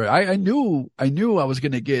ribber. I knew I was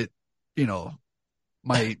going to get, you know,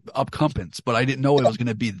 my upcomfings, but I didn't know it was going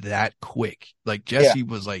to be that quick. Like Yeah, Jesse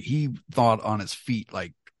was like, he thought on his feet,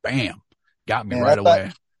 like, bam, got me man. right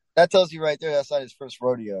away. That tells you right there. That's not his first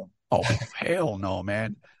rodeo. Oh, hell no,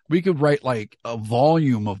 man. We could write like a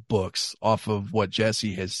volume of books off of what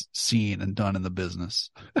Jesse has seen and done in the business.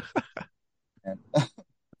 Man.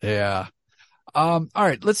 Yeah. All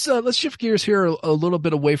right, let's shift gears here a little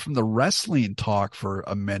bit away from the wrestling talk for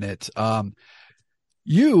a minute.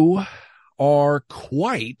 You are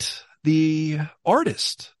quite the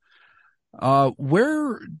artist.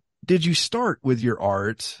 Where did you start with your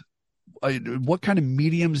art? What kind of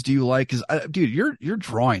mediums do you like? Because, dude, your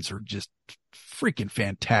drawings are just freaking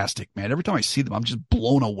fantastic, man. Every time I see them, I'm just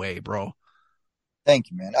blown away, bro. Thank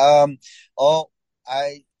you, man. Oh,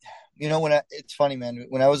 I, it's funny, man.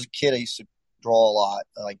 When I was a kid, I used to draw a lot.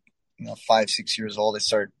 Like, 5, 6 years old, I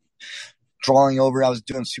started drawing over. I was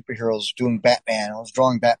doing superheroes, doing Batman. I was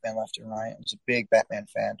drawing Batman left and right. I was a big Batman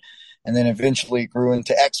fan. And then eventually grew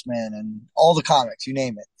into X-Men and all the comics, you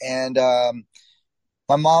name it. And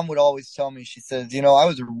my mom would always tell me, she says, I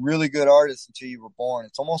was a really good artist until you were born.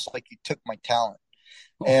 It's almost like you took my talent.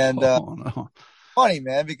 And Oh, no. funny,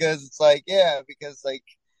 man, because it's like, yeah,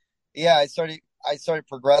 I started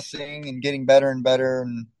progressing and getting better and better.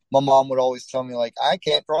 And my mom would always tell me, like, I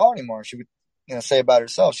can't draw anymore. She would, say about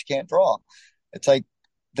herself, she can't draw. It's like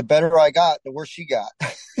the better I got, the worse she got.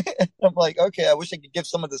 I'm like, okay, I wish I could give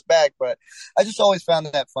some of this back, but I just always found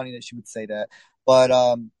that funny that she would say that. But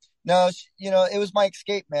no, it was my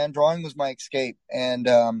escape, man. Drawing was my escape, and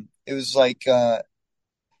it was like,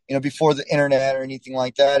 before the internet or anything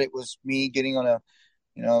like that, it was me getting on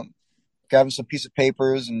you know, grabbing some piece of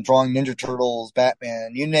papers and drawing Ninja Turtles,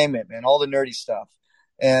 Batman, you name it, man, all the nerdy stuff.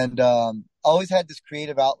 And I always had this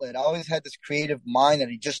creative outlet. I always had this creative mind that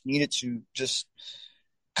I just needed to just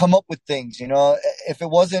come up with things. If it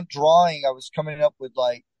wasn't drawing, I was coming up with,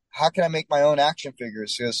 like, how can I make my own action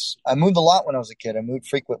figures? Because I moved a lot when I was a kid. I moved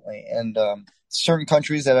frequently, and certain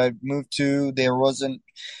countries that I moved to, there wasn't,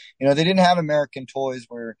 they didn't have American toys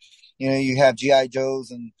where, you have GI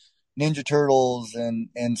Joes and Ninja Turtles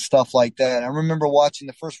and stuff like that. I remember watching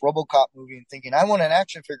the first RoboCop movie and thinking, I want an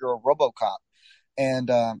action figure of RoboCop. And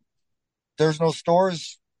there's no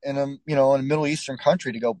stores in a Middle Eastern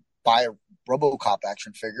country to go buy a RoboCop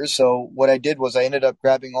action figure. So what I did was I ended up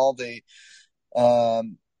grabbing all the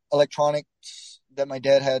electronics that my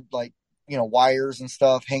dad had, like, wires and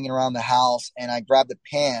stuff hanging around the house, and I grabbed a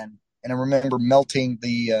pan, and I remember melting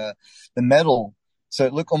the metal so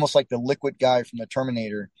it looked almost like the liquid guy from the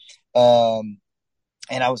Terminator. And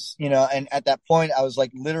I was, and at that point I was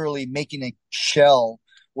like literally making a shell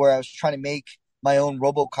where I was trying to make my own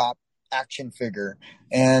RoboCop action figure.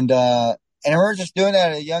 And I remember just doing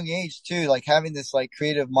that at a young age too, like having this like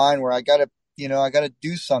creative mind where I gotta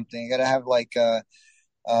do something. I gotta have like,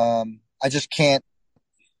 I just can't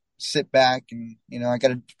sit back and, I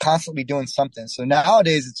gotta constantly be doing something. So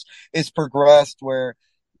nowadays it's progressed where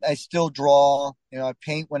I still draw, I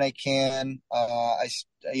paint when I can. I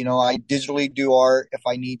digitally do art if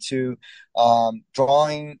I need to.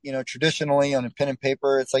 Drawing, traditionally on a pen and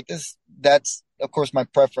paper, it's like this, that's of course my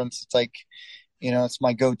preference. It's like, it's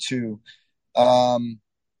my go-to.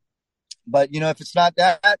 But if it's not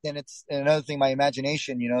that, then it's another thing, my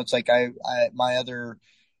imagination, it's like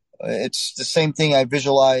it's the same thing I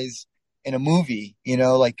visualize in a movie,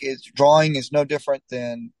 like drawing is no different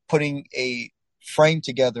than putting a frame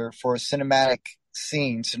together for a cinematic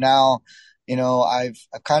scene. So now, I've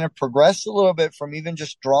kind of progressed a little bit from even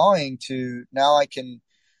just drawing to now I can,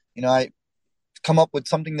 I come up with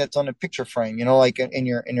something that's on a picture frame, like in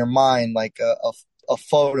your mind, like a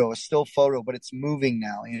photo, a still photo, but it's moving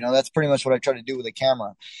now. That's pretty much what I try to do with a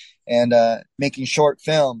camera, and making short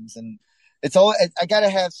films. And it's all I gotta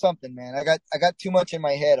have something, man. I got too much in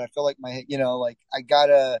my head. I feel like like I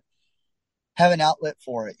gotta have an outlet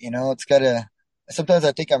for it. It's gotta. Sometimes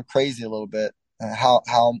I think I'm crazy a little bit. How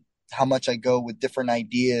how much I go with different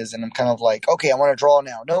ideas, and I'm kind of like, okay, I want to draw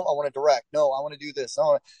now. No, I want to direct. No, I want to do this.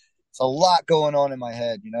 It's a lot going on in my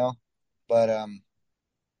head, you know. But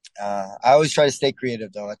I always try to stay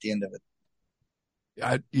creative though at the end of it.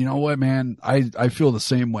 You know what, man? I feel the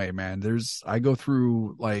same way, man. I go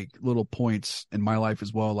through like little points in my life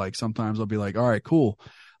as well. Like sometimes I'll be like, all right, cool.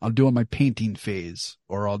 I'm doing my painting phase,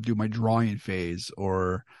 or I'll do my drawing phase,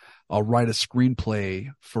 or I'll write a screenplay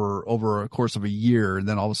for over a course of a year. And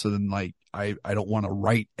then all of a sudden, like, I don't want to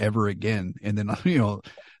write ever again. And then,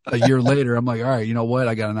 a year later, I'm like, all right, you know what?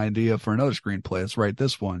 I got an idea for another screenplay. Let's write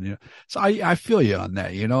this one. So I feel you on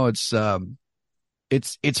that.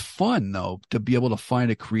 It's fun though to be able to find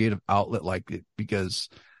a creative outlet like it, because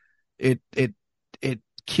it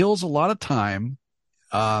kills a lot of time.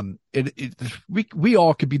 We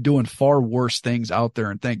all could be doing far worse things out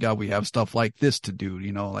there, and thank God we have stuff like this to do,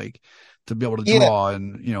 like to be able to draw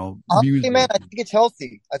and, Honestly, music. man, I think it's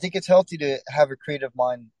healthy. I think it's healthy to have a creative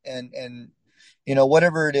mind, and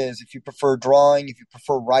whatever it is. If you prefer drawing, if you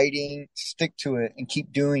prefer writing, stick to it and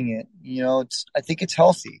keep doing it. I think it's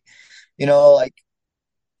healthy. Like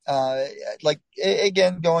uh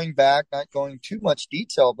again, going back, not going too much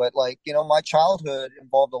detail, but like, my childhood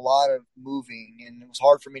involved a lot of moving, and it was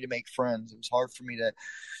hard for me to make friends. It was hard for me to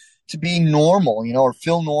be normal, or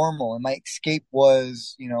feel normal. And my escape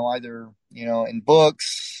was, either, in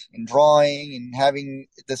books, in drawing, and having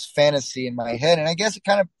this fantasy in my head. And I guess it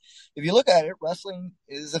kind of, if you look at it, wrestling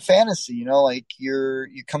is a fantasy, like you're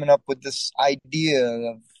coming up with this idea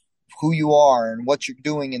of who you are and what you're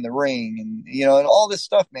doing in the ring, and, and all this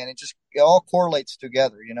stuff, man. It all correlates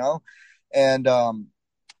together, and,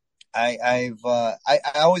 I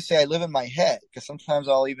always say I live in my head, because sometimes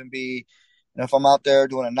I'll even be, if I'm out there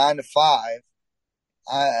doing a 9 to 5,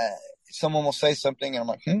 I someone will say something and I'm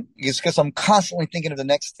like, it's because I'm constantly thinking of the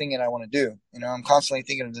next thing that I want to do. I'm constantly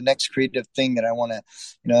thinking of the next creative thing that I want to,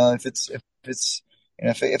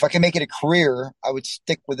 if I can make it a career, I would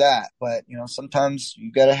stick with that. But, sometimes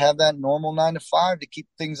you got to have that normal 9 to 5 to keep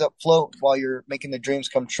things afloat while you're making the dreams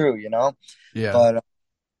come true, Yeah. But,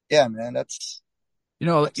 yeah, man, that's,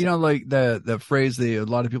 like the phrase a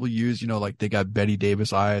lot of people use, like they got Betty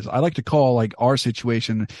Davis eyes. I like to call like our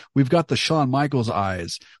situation, we've got the Shawn Michaels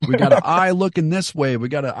eyes. We got an eye looking this way. We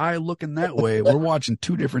got an eye looking that way. We're watching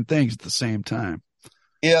two different things at the same time.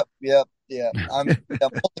 Yep. I'm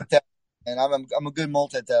multitasking, and I'm a good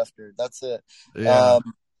multitasker. That's it. Yeah.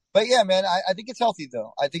 But yeah, man, I think it's healthy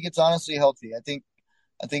though. I think it's honestly healthy. I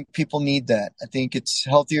think people need that. I think it's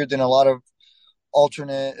healthier than a lot of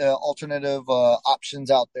alternative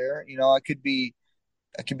options out there. I could be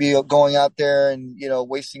going out there and,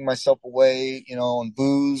 wasting myself away, on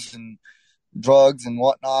booze and drugs and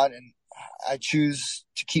whatnot. And I choose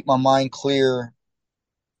to keep my mind clear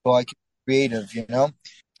so I can be creative. Yeah.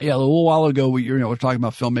 A little while ago, we're talking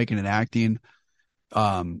about filmmaking and acting.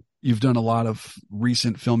 You've done a lot of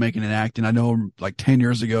recent filmmaking and acting. I know like 10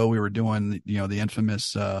 years ago, we were doing, the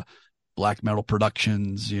infamous, Black Metal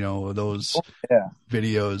Productions, those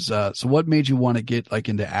videos. So what made you want to get like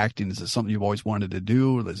into acting? Is it something you've always wanted to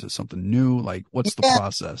do? Or is it something new? Like, what's the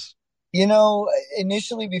process?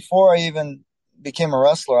 Initially, before I even became a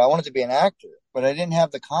wrestler, I wanted to be an actor, but I didn't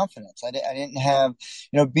have the confidence. I didn't have,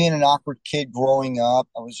 being an awkward kid growing up,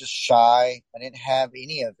 I was just shy. I didn't have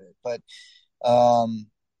any of it. But,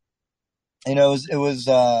 it was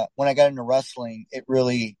when I got into wrestling, it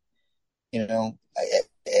really,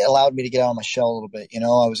 it allowed me to get out of my shell a little bit.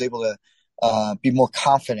 I was able to be more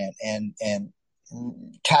confident and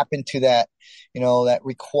tap into that, that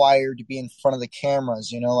required to be in front of the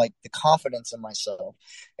cameras, like the confidence in myself.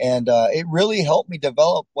 And it really helped me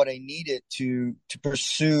develop what I needed to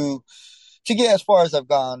pursue, to get as far as I've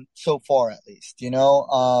gone so far, at least, and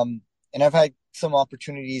I've had some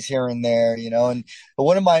opportunities here and there, but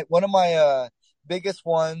one of my biggest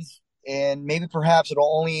ones, and maybe perhaps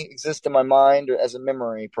it'll only exist in my mind or as a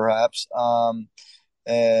memory, perhaps,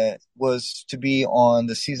 was to be on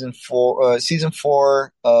the season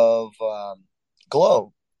 4 of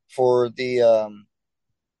Glow for the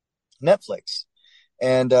Netflix,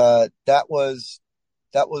 and that was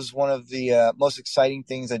one of the most exciting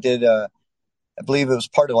things I did. I believe it was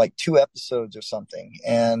part of like 2 episodes or something,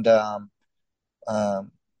 and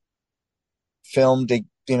filmed.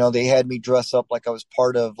 They had me dress up like I was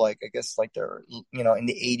part of, like, I guess like they're, in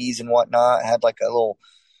the 80s and whatnot. I had like I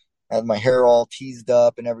had my hair all teased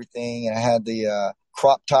up and everything. And I had the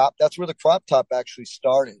crop top. That's where the crop top actually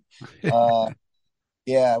started.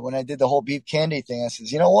 Yeah. When I did the whole beef candy thing, I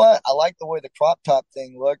says, you know what? I like the way the crop top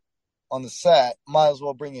thing looked on the set. Might as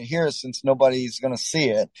well bring it here since nobody's going to see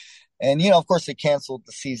it. And, of course they canceled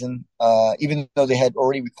the season, even though they had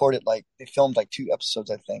already recorded, like they filmed like 2 episodes,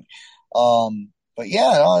 I think. But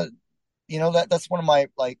yeah, that's one of my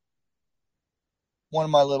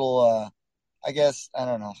little, I guess, I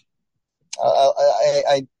don't know.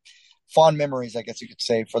 I fond memories, I guess you could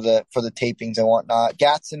say, for the tapings and whatnot.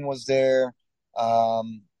 Gatson was there.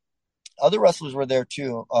 Um, Other wrestlers were there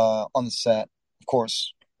too, on the set. Of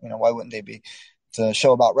course, why wouldn't they be? It's a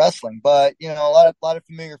show about wrestling, but a lot of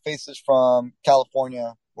familiar faces from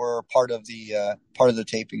California were part of the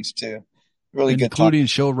tapings too. Really good time. Including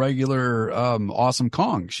show regular Awesome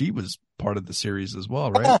Kong. She was part of the series as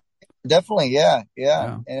well, right? Definitely, yeah, yeah.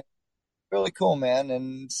 Yeah. And really cool, man.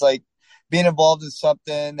 And it's like being involved in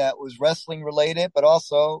something that was wrestling related, but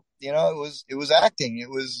also, it was acting, it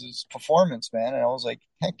was performance, man. And I was like,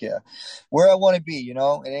 heck yeah, where I want to be,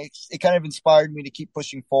 And it kind of inspired me to keep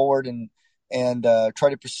pushing forward and try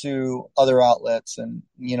to pursue other outlets. And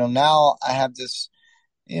now I have this.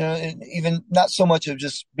 Even not so much of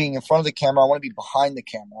just being in front of the camera. I want to be behind the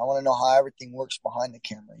camera. I want to know how everything works behind the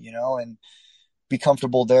camera, and be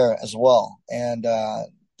comfortable there as well. And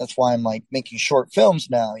that's why I'm like making short films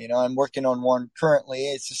now. I'm working on one currently.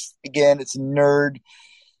 It's just, again, it's a nerd,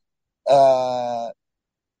 I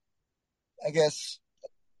guess,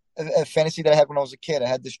 a fantasy that I had when I was a kid. I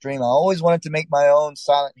had this dream. I always wanted to make my own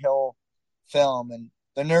Silent Hill film, and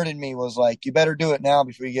the nerd in me was like, you better do it now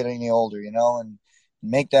before you get any older, and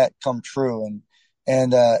make that come true. And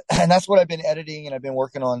and that's what I've been editing and I've been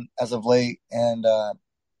working on as of late. And I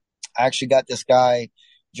actually got this guy,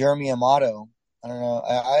 Jeremy Amato. I don't know.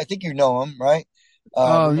 I think you know him, right?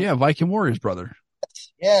 Yeah, Viking Warriors brother.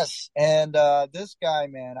 Yes. And this guy,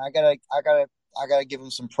 man, I gotta give him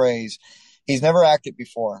some praise. He's never acted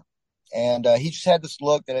before. And he just had this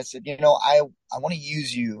look that I said, I want to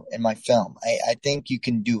use you in my film. I think you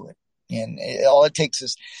can do it. And all it takes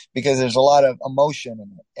is, because there's a lot of emotion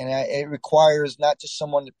in it. And it requires not just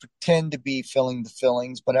someone to pretend to be feeling the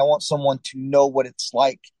feelings, but I want someone to know what it's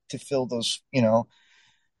like to feel those,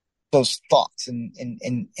 those thoughts and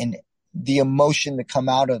the emotion to come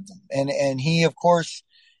out of them. And he, of course,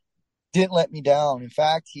 didn't let me down. In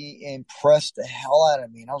fact, he impressed the hell out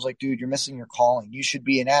of me. And I was like, dude, you're missing your calling. You should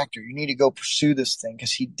be an actor. You need to go pursue this thing,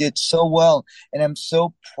 because he did so well. And I'm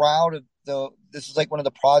so proud of this is like one of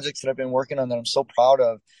the projects that I've been working on that I'm so proud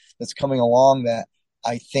of, that's coming along, that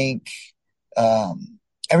I think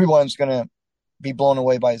everyone's going to be blown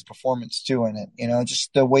away by his performance too in it.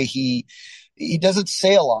 Just the way he doesn't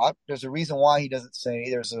say a lot. There's a reason why he doesn't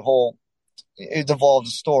say. There's a whole, it evolves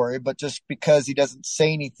a story, but just because he doesn't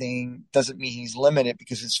say anything doesn't mean he's limited,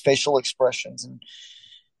 because his facial expressions and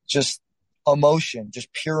just emotion,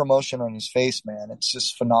 just pure emotion on his face, man. It's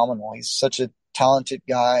just phenomenal. He's such a talented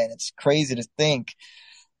guy, and it's crazy to think,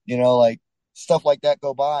 like stuff like that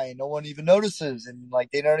go by and no one even notices, and like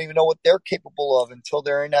they don't even know what they're capable of until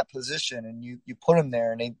they're in that position, and you put them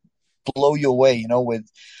there and they blow you away, with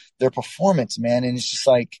their performance, man. And it's just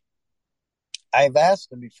like, I've asked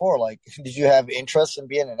them before, like, did you have interest in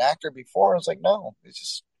being an actor before? I was like, no, it's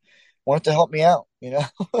just wanted to help me out,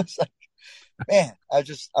 It's like, man,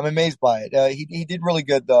 I'm amazed by it. He did really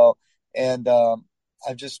good though. And,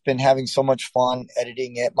 I've just been having so much fun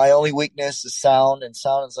editing it. My only weakness is sound, and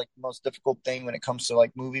sound is like the most difficult thing when it comes to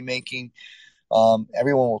like movie making.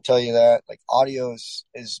 Everyone will tell you that, like, audio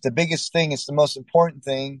is the biggest thing. It's the most important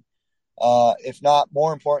thing, if not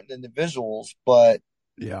more important than the visuals. But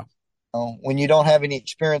yeah, when you don't have any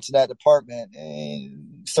experience in that department,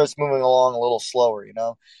 it starts moving along a little slower.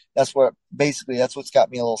 That's what's got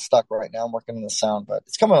me a little stuck right now. I'm working on the sound, but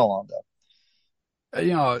it's coming along though.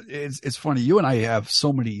 It's funny. You and I have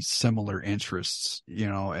so many similar interests,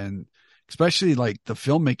 and especially like the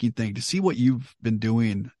filmmaking thing. To see what you've been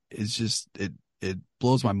doing is just, it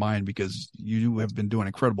blows my mind, because you have been doing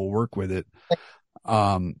incredible work with it.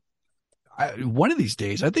 One of these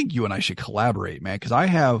days, I think you and I should collaborate, man, because I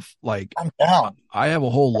have I'm down. I have a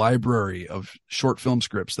whole library of short film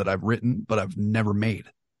scripts that I've written, but I've never made.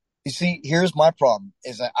 You see, here's my problem: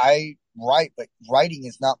 is that I write, but writing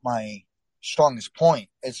is not my strongest point.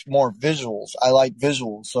 It's more visuals. I like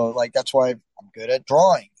visuals. So like, that's why I'm good at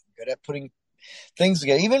drawing. I'm good at putting things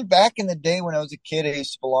together. Even back in the day when I was a kid, I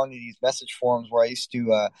used to belong to these message forums where I used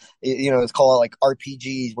to, it's called like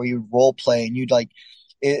RPGs, where you role play, and you'd like,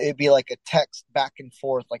 it'd be like a text back and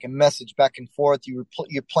forth, like a message back and forth. You're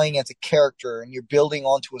playing as a character and you're building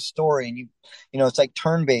onto a story, and it's like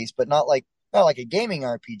turn based, but not like a gaming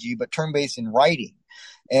RPG, but turn based in writing.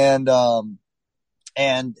 And,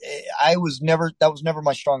 And that was never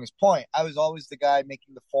my strongest point. I was always the guy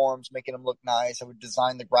making the forms, making them look nice. I would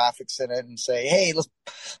design the graphics in it and say, hey, let's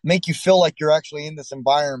make you feel like you're actually in this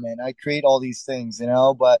environment. I create all these things,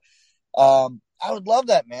 but I would love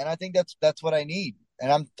that, man. I think that's what I need. And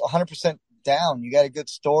I'm 100% down. You got a good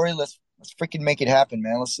story. Let's freaking make it happen,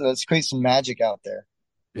 man. Let's create some magic out there.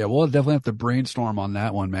 Yeah, we'll definitely have to brainstorm on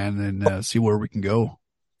that one, man, and see where we can go.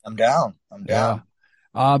 I'm down. I'm down.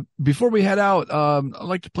 Yeah. Before we head out, I'd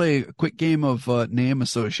like to play a quick game of name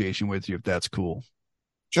association with you, if that's cool.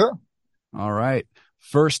 Sure. All right.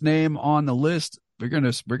 First name on the list. We're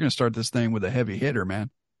gonna start this thing with a heavy hitter, man.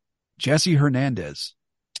 Jesse Hernandez.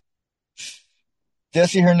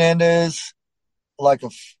 Jesse Hernandez.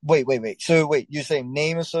 Wait. So wait, you're saying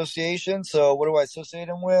name association? So what do I associate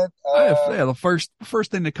him with? Yeah, the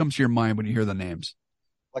first thing that comes to your mind when you hear the names.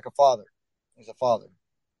 Like a father. He's a father.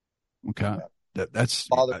 Okay. Yeah. That's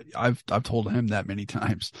Father. I've told him that many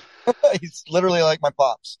times. He's literally like my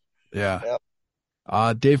pops. Yeah.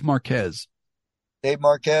 Yep. Dave Marquez. Dave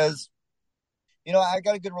Marquez. I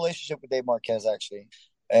got a good relationship with Dave Marquez actually.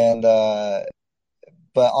 And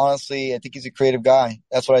but honestly, I think he's a creative guy.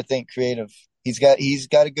 That's what I think, creative. He's got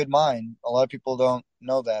a good mind. A lot of people don't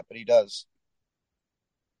know that, but he does.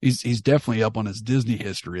 He's definitely up on his Disney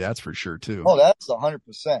history, that's for sure too. Oh, that's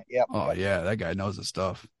 100%. Yeah. Oh yeah, that guy knows his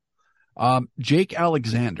stuff. Jake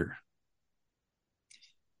Alexander.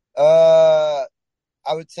 I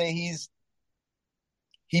would say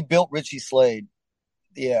he built Richie Slade.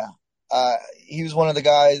 Yeah. He was one of the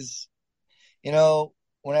guys,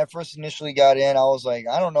 when I first initially got in, I was like,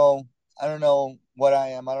 I don't know what I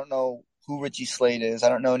am. I don't know who Richie Slade is. I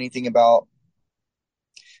don't know anything about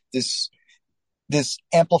this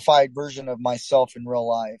amplified version of myself in real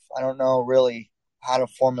life. I don't know really how to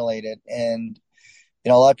formulate it. And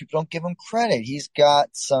a lot of people don't give him credit. He's got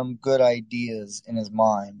some good ideas in his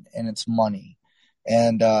mind, and it's money.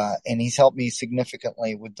 And he's helped me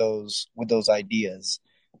significantly with those ideas.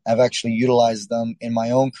 I've actually utilized them in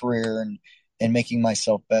my own career and making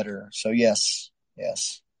myself better. So yes.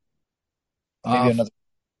 Maybe another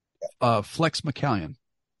Flex McCallion.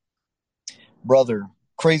 brother,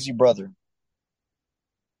 crazy brother.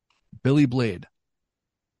 Billy Blade.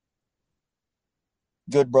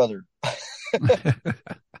 Good brother.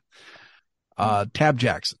 Tab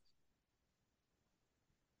Jackson.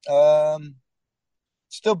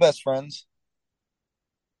 Still best friends.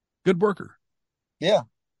 Good worker. Yeah,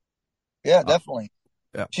 definitely.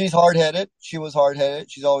 Yeah. She's hard-headed. She was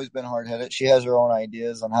hard-headed. She's always been hard-headed. She has her own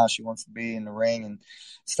ideas on how she wants to be in the ring and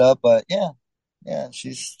stuff. But yeah,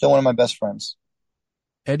 she's still one of my best friends.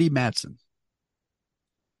 Eddie Matson.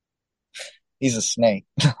 He's a snake.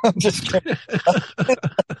 I'm just kidding.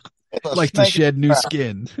 Like to shed new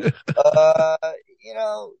skin.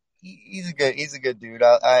 He's a good dude.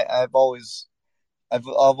 I've always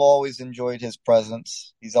enjoyed his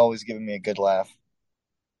presence. He's always given me a good laugh.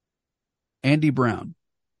 Andy Brown.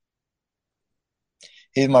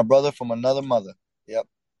 He's my brother from another mother. Yep.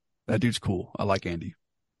 That dude's cool. I like Andy.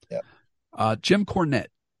 Yep. Jim Cornette.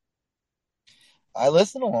 I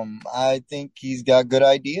listen to him. I think he's got good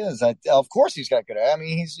ideas. Of course he's got good. I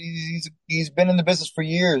mean, he's been in the business for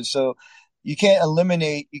years, so you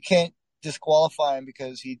can't disqualify him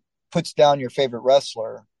because he puts down your favorite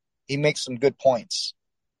wrestler. He makes some good points.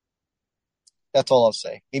 That's all I'll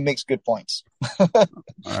say. He makes good points. All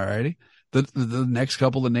righty. The next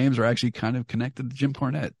couple of names are actually kind of connected to Jim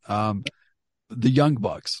Cornette. The Young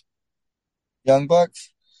Bucks. Young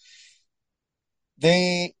Bucks.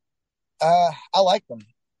 I like them.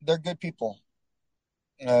 They're good people.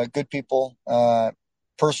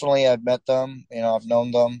 Personally, I've met them. I've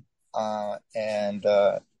known them, and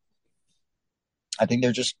I think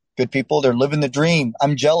they're just good people. They're living the dream.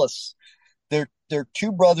 I'm jealous. They're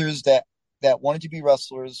two brothers that wanted to be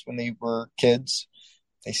wrestlers when they were kids.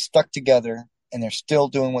 They stuck together, and they're still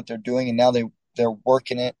doing what they're doing. And now they're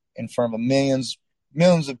working it in front of millions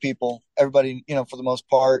of people. Everybody, for the most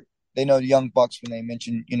part, they know the Young Bucks when they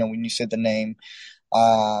mention, when you said the name.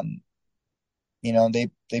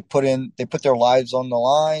 They put their lives on the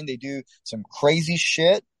line. They do some crazy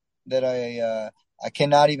shit that I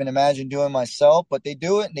cannot even imagine doing myself, but they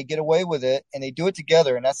do it and they get away with it and they do it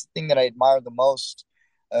together. And that's the thing that I admire the most.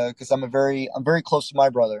 Cause I'm very close to my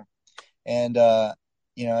brother. And,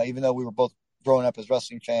 even though we were both growing up as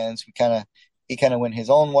wrestling fans, he kind of went his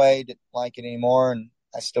own way, didn't like it anymore. And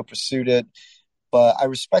I still pursued it, but I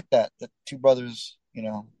respect that two brothers,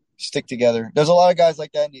 stick together. There's a lot of guys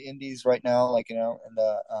like that in the indies right now, like, in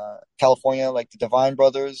California, like the Divine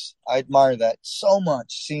Brothers. I admire that so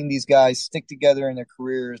much, seeing these guys stick together in their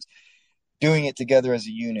careers, doing it together as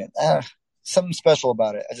a unit. something special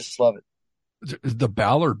about it. I just love it. The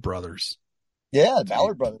Ballard brothers. Yeah, the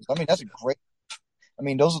Ballard brothers. I mean, that's a great. I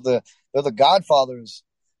mean, they're the godfathers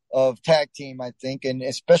of tag team, I think, and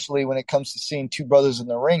especially when it comes to seeing two brothers in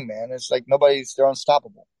the ring, man. It's like they're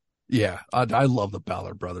unstoppable. Yeah, I love the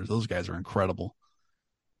Ballard brothers. Those guys are incredible.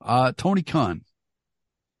 Tony Khan.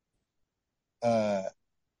 I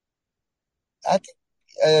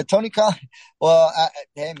think Tony Khan. Well,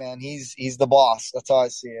 hey man, he's the boss. That's how I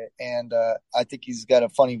see it, and I think he's got a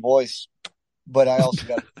funny voice, but I also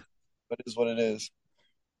got. But it is what it is.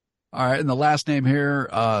 All right, and the last name here,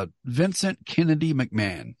 Vincent Kennedy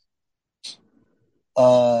McMahon.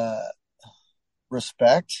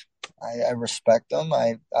 Respect. I respect him.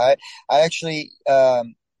 I actually,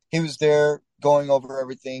 he was there going over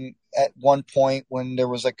everything at one point when there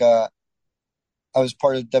was like I was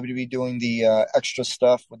part of WWE doing the extra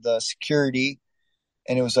stuff with the security,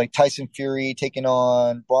 and it was like Tyson Fury taking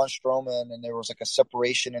on Braun Strowman, and there was like a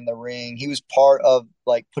separation in the ring. He was part of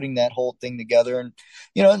like putting that whole thing together, and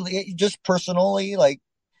just personally, like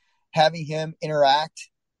having him interact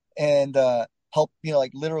and help,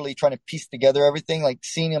 like literally trying to piece together everything, like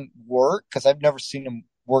seeing him work, because I've never seen him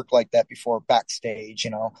work like that before backstage,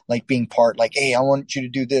 like being part, like, hey, I want you to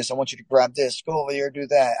do this, I want you to grab this, go over here, do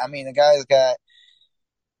that. I mean, the guy's got,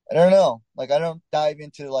 I don't know, like I don't dive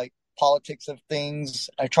into like politics of things.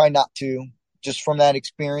 I try not to, just from that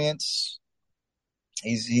experience.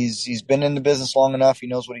 He's been in the business long enough. He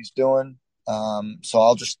knows what he's doing.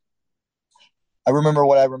 So I remember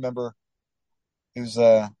what I remember. He was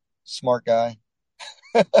a smart guy.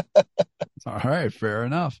 All right, fair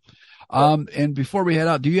enough. And before we head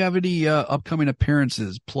out, do you have any upcoming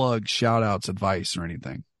appearances, plugs, shout outs, advice, or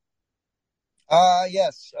anything?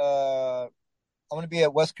 Yes. I'm going to be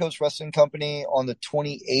at West Coast Wrestling Company on the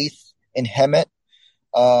 28th in Hemet,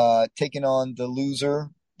 taking on the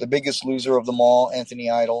biggest loser of them all, Anthony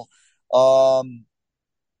Idol.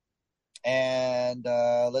 And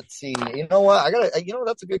let's see. You know what?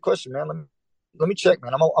 That's a good question, man. Let me check,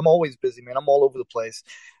 man. I'm always busy, man. I'm all over the place.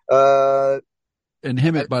 And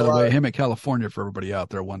Hemet, by the way, Hemet, California, for everybody out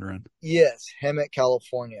there wondering. Yes, Hemet,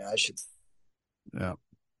 California. I should. Yeah.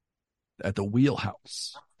 At the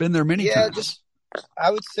Wheelhouse. Been there many times.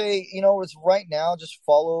 I would say, it's right now, just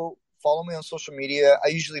follow me on social media. I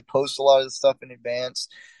usually post a lot of the stuff in advance.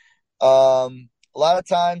 A lot of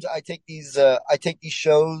times I take these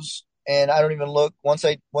shows and I don't even look, once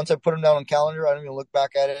I put them down on calendar, I don't even look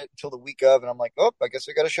back at it until the week of, and I'm like, oh, I guess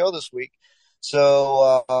I got a show this week.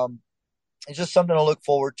 So, it's just something to look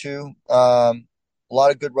forward to. A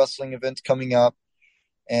lot of good wrestling events coming up,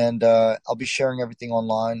 and I'll be sharing everything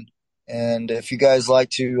online. And if you guys like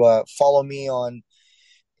to follow me on,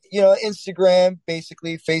 Instagram,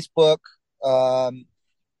 basically Facebook,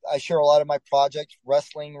 I share a lot of my projects,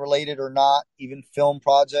 wrestling related or not, even film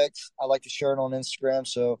projects. I like to share it on Instagram.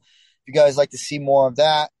 So if you guys like to see more of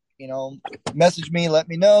that, message me, let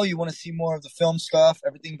me know you want to see more of the film stuff,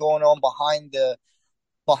 everything going on behind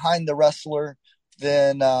the wrestler,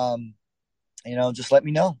 then, just let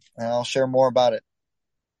me know and I'll share more about it.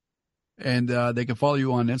 And they can follow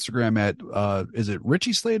you on Instagram at, is it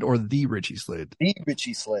Richie Slade or The Richie Slade? The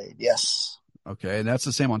Richie Slade, yes. Okay, and that's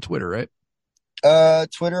the same on Twitter, right?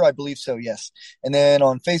 Twitter, I believe so, yes. And then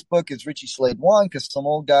on Facebook, it's Richie Slade 1, because some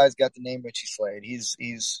old guy's got the name Richie Slade. He's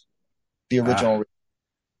the original.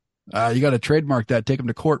 You got to trademark that. Take him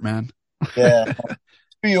to court, man. Yeah.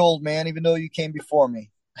 Be old, man, even though you came before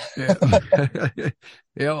me.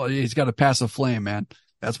 Yeah, he's got to pass a flame, man.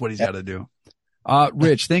 That's what he's got to do.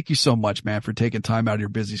 Rich, thank you so much, man, for taking time out of your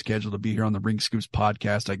busy schedule to be here on the Ring Scoops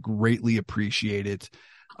podcast. I greatly appreciate it.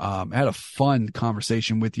 I had a fun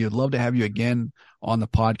conversation with you. I'd love to have you again on the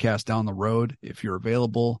podcast down the road if you're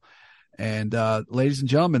available. And ladies and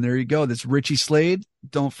gentlemen, there you go. That's Richie Slade.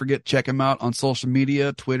 Don't forget, check him out on social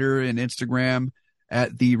media, Twitter and Instagram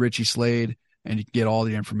at The Richie Slade. And you can get all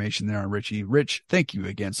the information there on Richie. Rich, thank you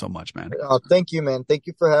again so much, man. Thank you, man. Thank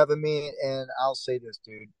you for having me. And I'll say this,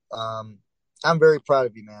 dude. I'm very proud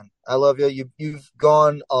of you, man. I love you. You've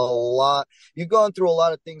gone through a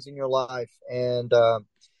lot of things in your life, and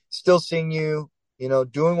still seeing you,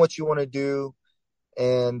 doing what you want to do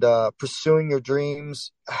and pursuing your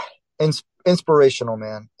dreams. Inspirational,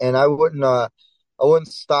 man. And I wouldn't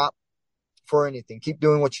stop for anything. Keep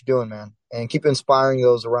doing what you're doing, man, and keep inspiring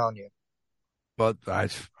those around you. But I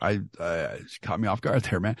caught me off guard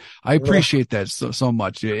there, man. I appreciate that so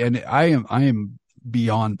much. And I am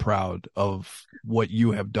beyond proud of what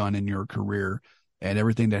you have done in your career and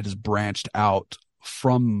everything that has branched out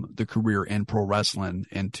from the career in pro wrestling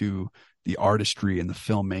into the artistry and the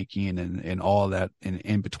filmmaking and all of that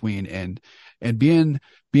in between, and being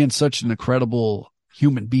such an incredible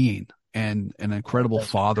human being and an incredible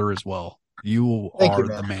father as well. You are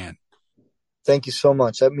the man. Thank you so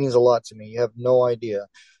much. That means a lot to me. You have no idea.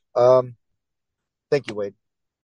 Thank you, Wade.